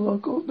I go?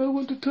 I've got no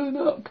one to turn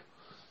up.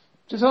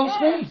 Just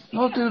ask me.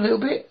 I'll do a little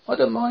bit. I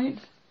don't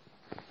mind.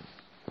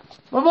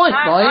 My wife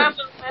might,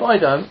 but I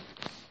don't.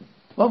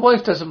 My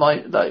wife doesn't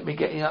mind like me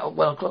getting up at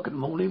 1 o'clock in the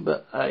morning,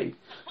 but hey.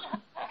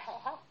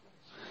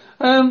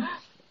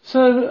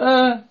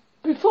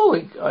 Before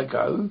I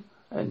go,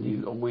 and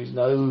you always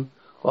know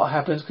what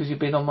happens because you've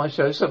been on my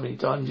show so many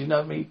times, you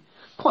know me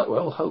quite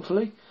well,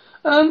 hopefully.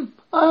 I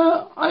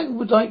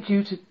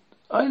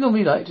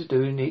normally like to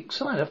do a unique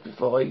sign-off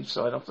before I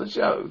sign off the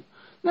show.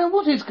 Now,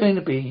 what is going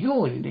to be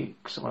your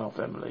unique sign-off,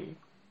 Emily?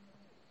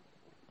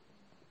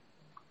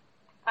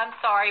 I'm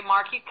sorry,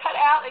 Mark, you cut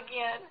out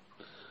again.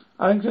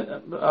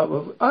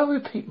 I'll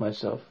repeat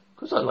myself,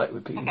 because I like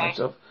repeating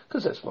myself,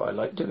 because that's what I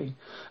like doing.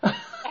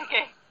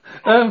 Okay.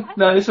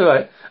 No, it's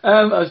alright.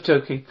 I was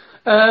joking.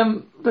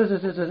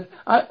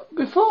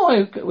 Before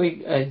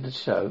we end the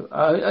show,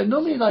 I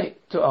normally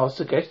like to ask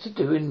the guests to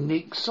do a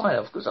unique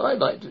sign-off, because I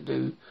like to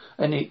do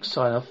a unique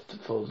sign-off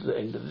for the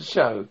end of the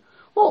show.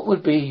 What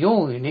would be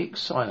your unique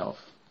sign-off?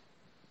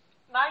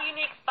 My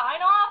unique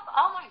sign-off?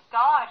 Oh my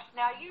gosh.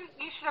 Now, you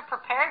should have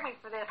prepared me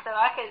for this so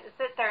I could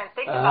sit there and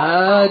think about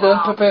it. I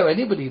don't prepare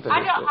anybody for this.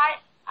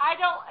 I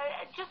don't,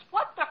 just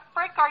what the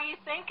frick are you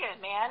thinking,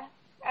 man?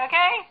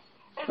 Okay?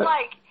 It's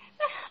like,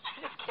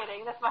 just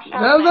kidding. That's my show.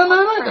 No,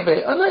 I like that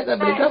bit. I like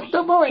that bit.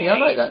 Don't worry, I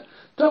like that.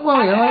 Don't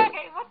worry,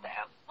 Okay, what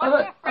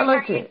the frick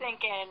are you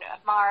thinking,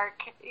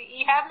 Mark?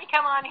 You have me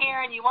come on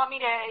here and you want me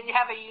to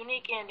have a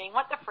unique ending.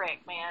 What the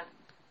frick, man?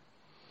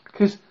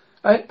 Because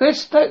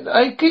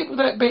I keep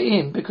that bit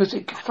in because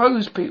it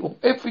throws people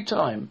every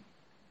time.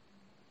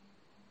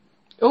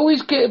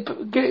 Always get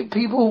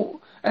people,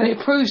 and it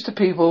proves to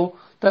people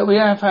that we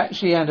have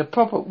actually had a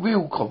proper,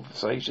 real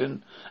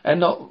conversation and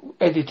not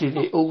edited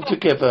it all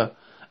together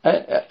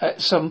at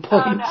some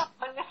point. Oh, no.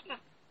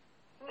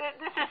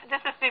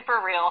 This is super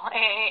real,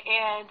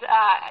 and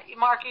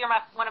Mark, you're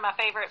one of my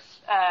favorite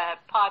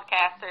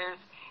podcasters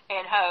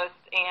and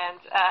hosts, and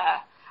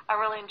I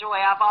really enjoy.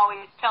 I've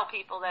always tell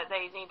people that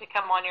they need to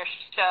come on your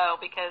show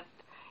because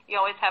you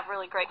always have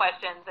really great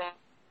questions,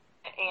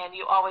 and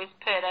you always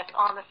put us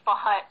on the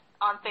spot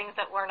on things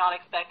that we're not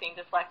expecting,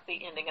 just like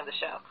the ending of the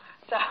show.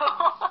 So.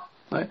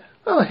 Right.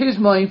 Well, here's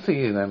mine for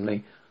you,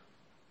 Emily.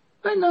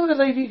 I know a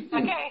lady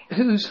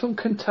who's from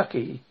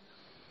Kentucky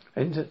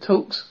and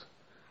talks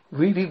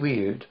really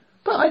weird,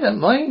 but I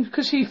don't mind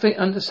because she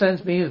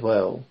understands me as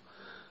well.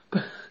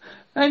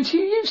 And she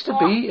used to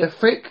be a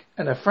frick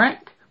and a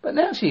frack, but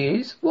now she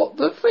is what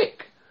the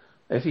frick.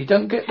 If you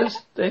don't get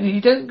this, then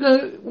you don't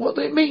know what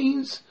it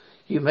means.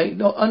 You may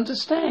not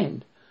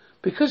understand.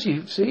 Because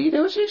you see,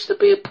 there used to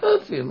be a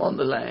perfume on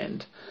the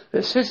land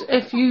that says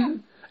F-U-S-C-U-K.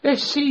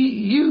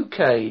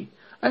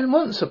 And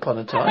once upon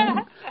a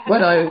time,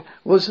 when I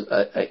was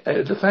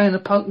a fan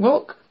of punk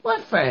rock,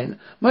 my friend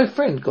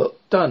got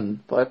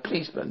done by a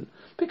policeman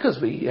because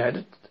we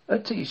had a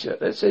T-shirt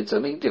that said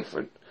something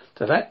different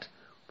to that.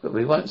 But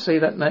we won't say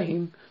that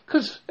name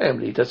because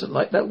Emily doesn't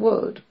like that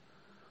word.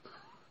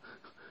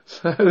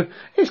 So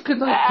it's good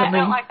night to me.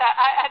 I don't like that.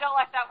 I don't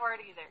like that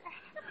word either.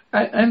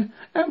 And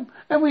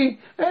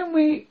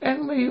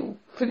we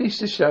finish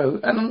the show.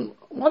 And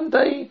one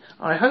day,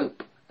 I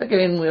hope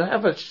again we'll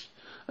have a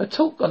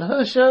talk on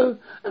her show,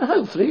 and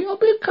hopefully I'll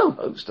be a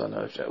co-host on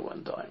her show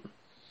one time.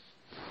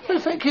 So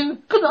thank you.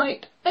 Good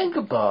night and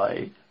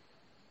goodbye.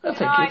 And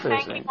thank you for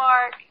listening. Thank you,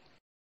 Mark.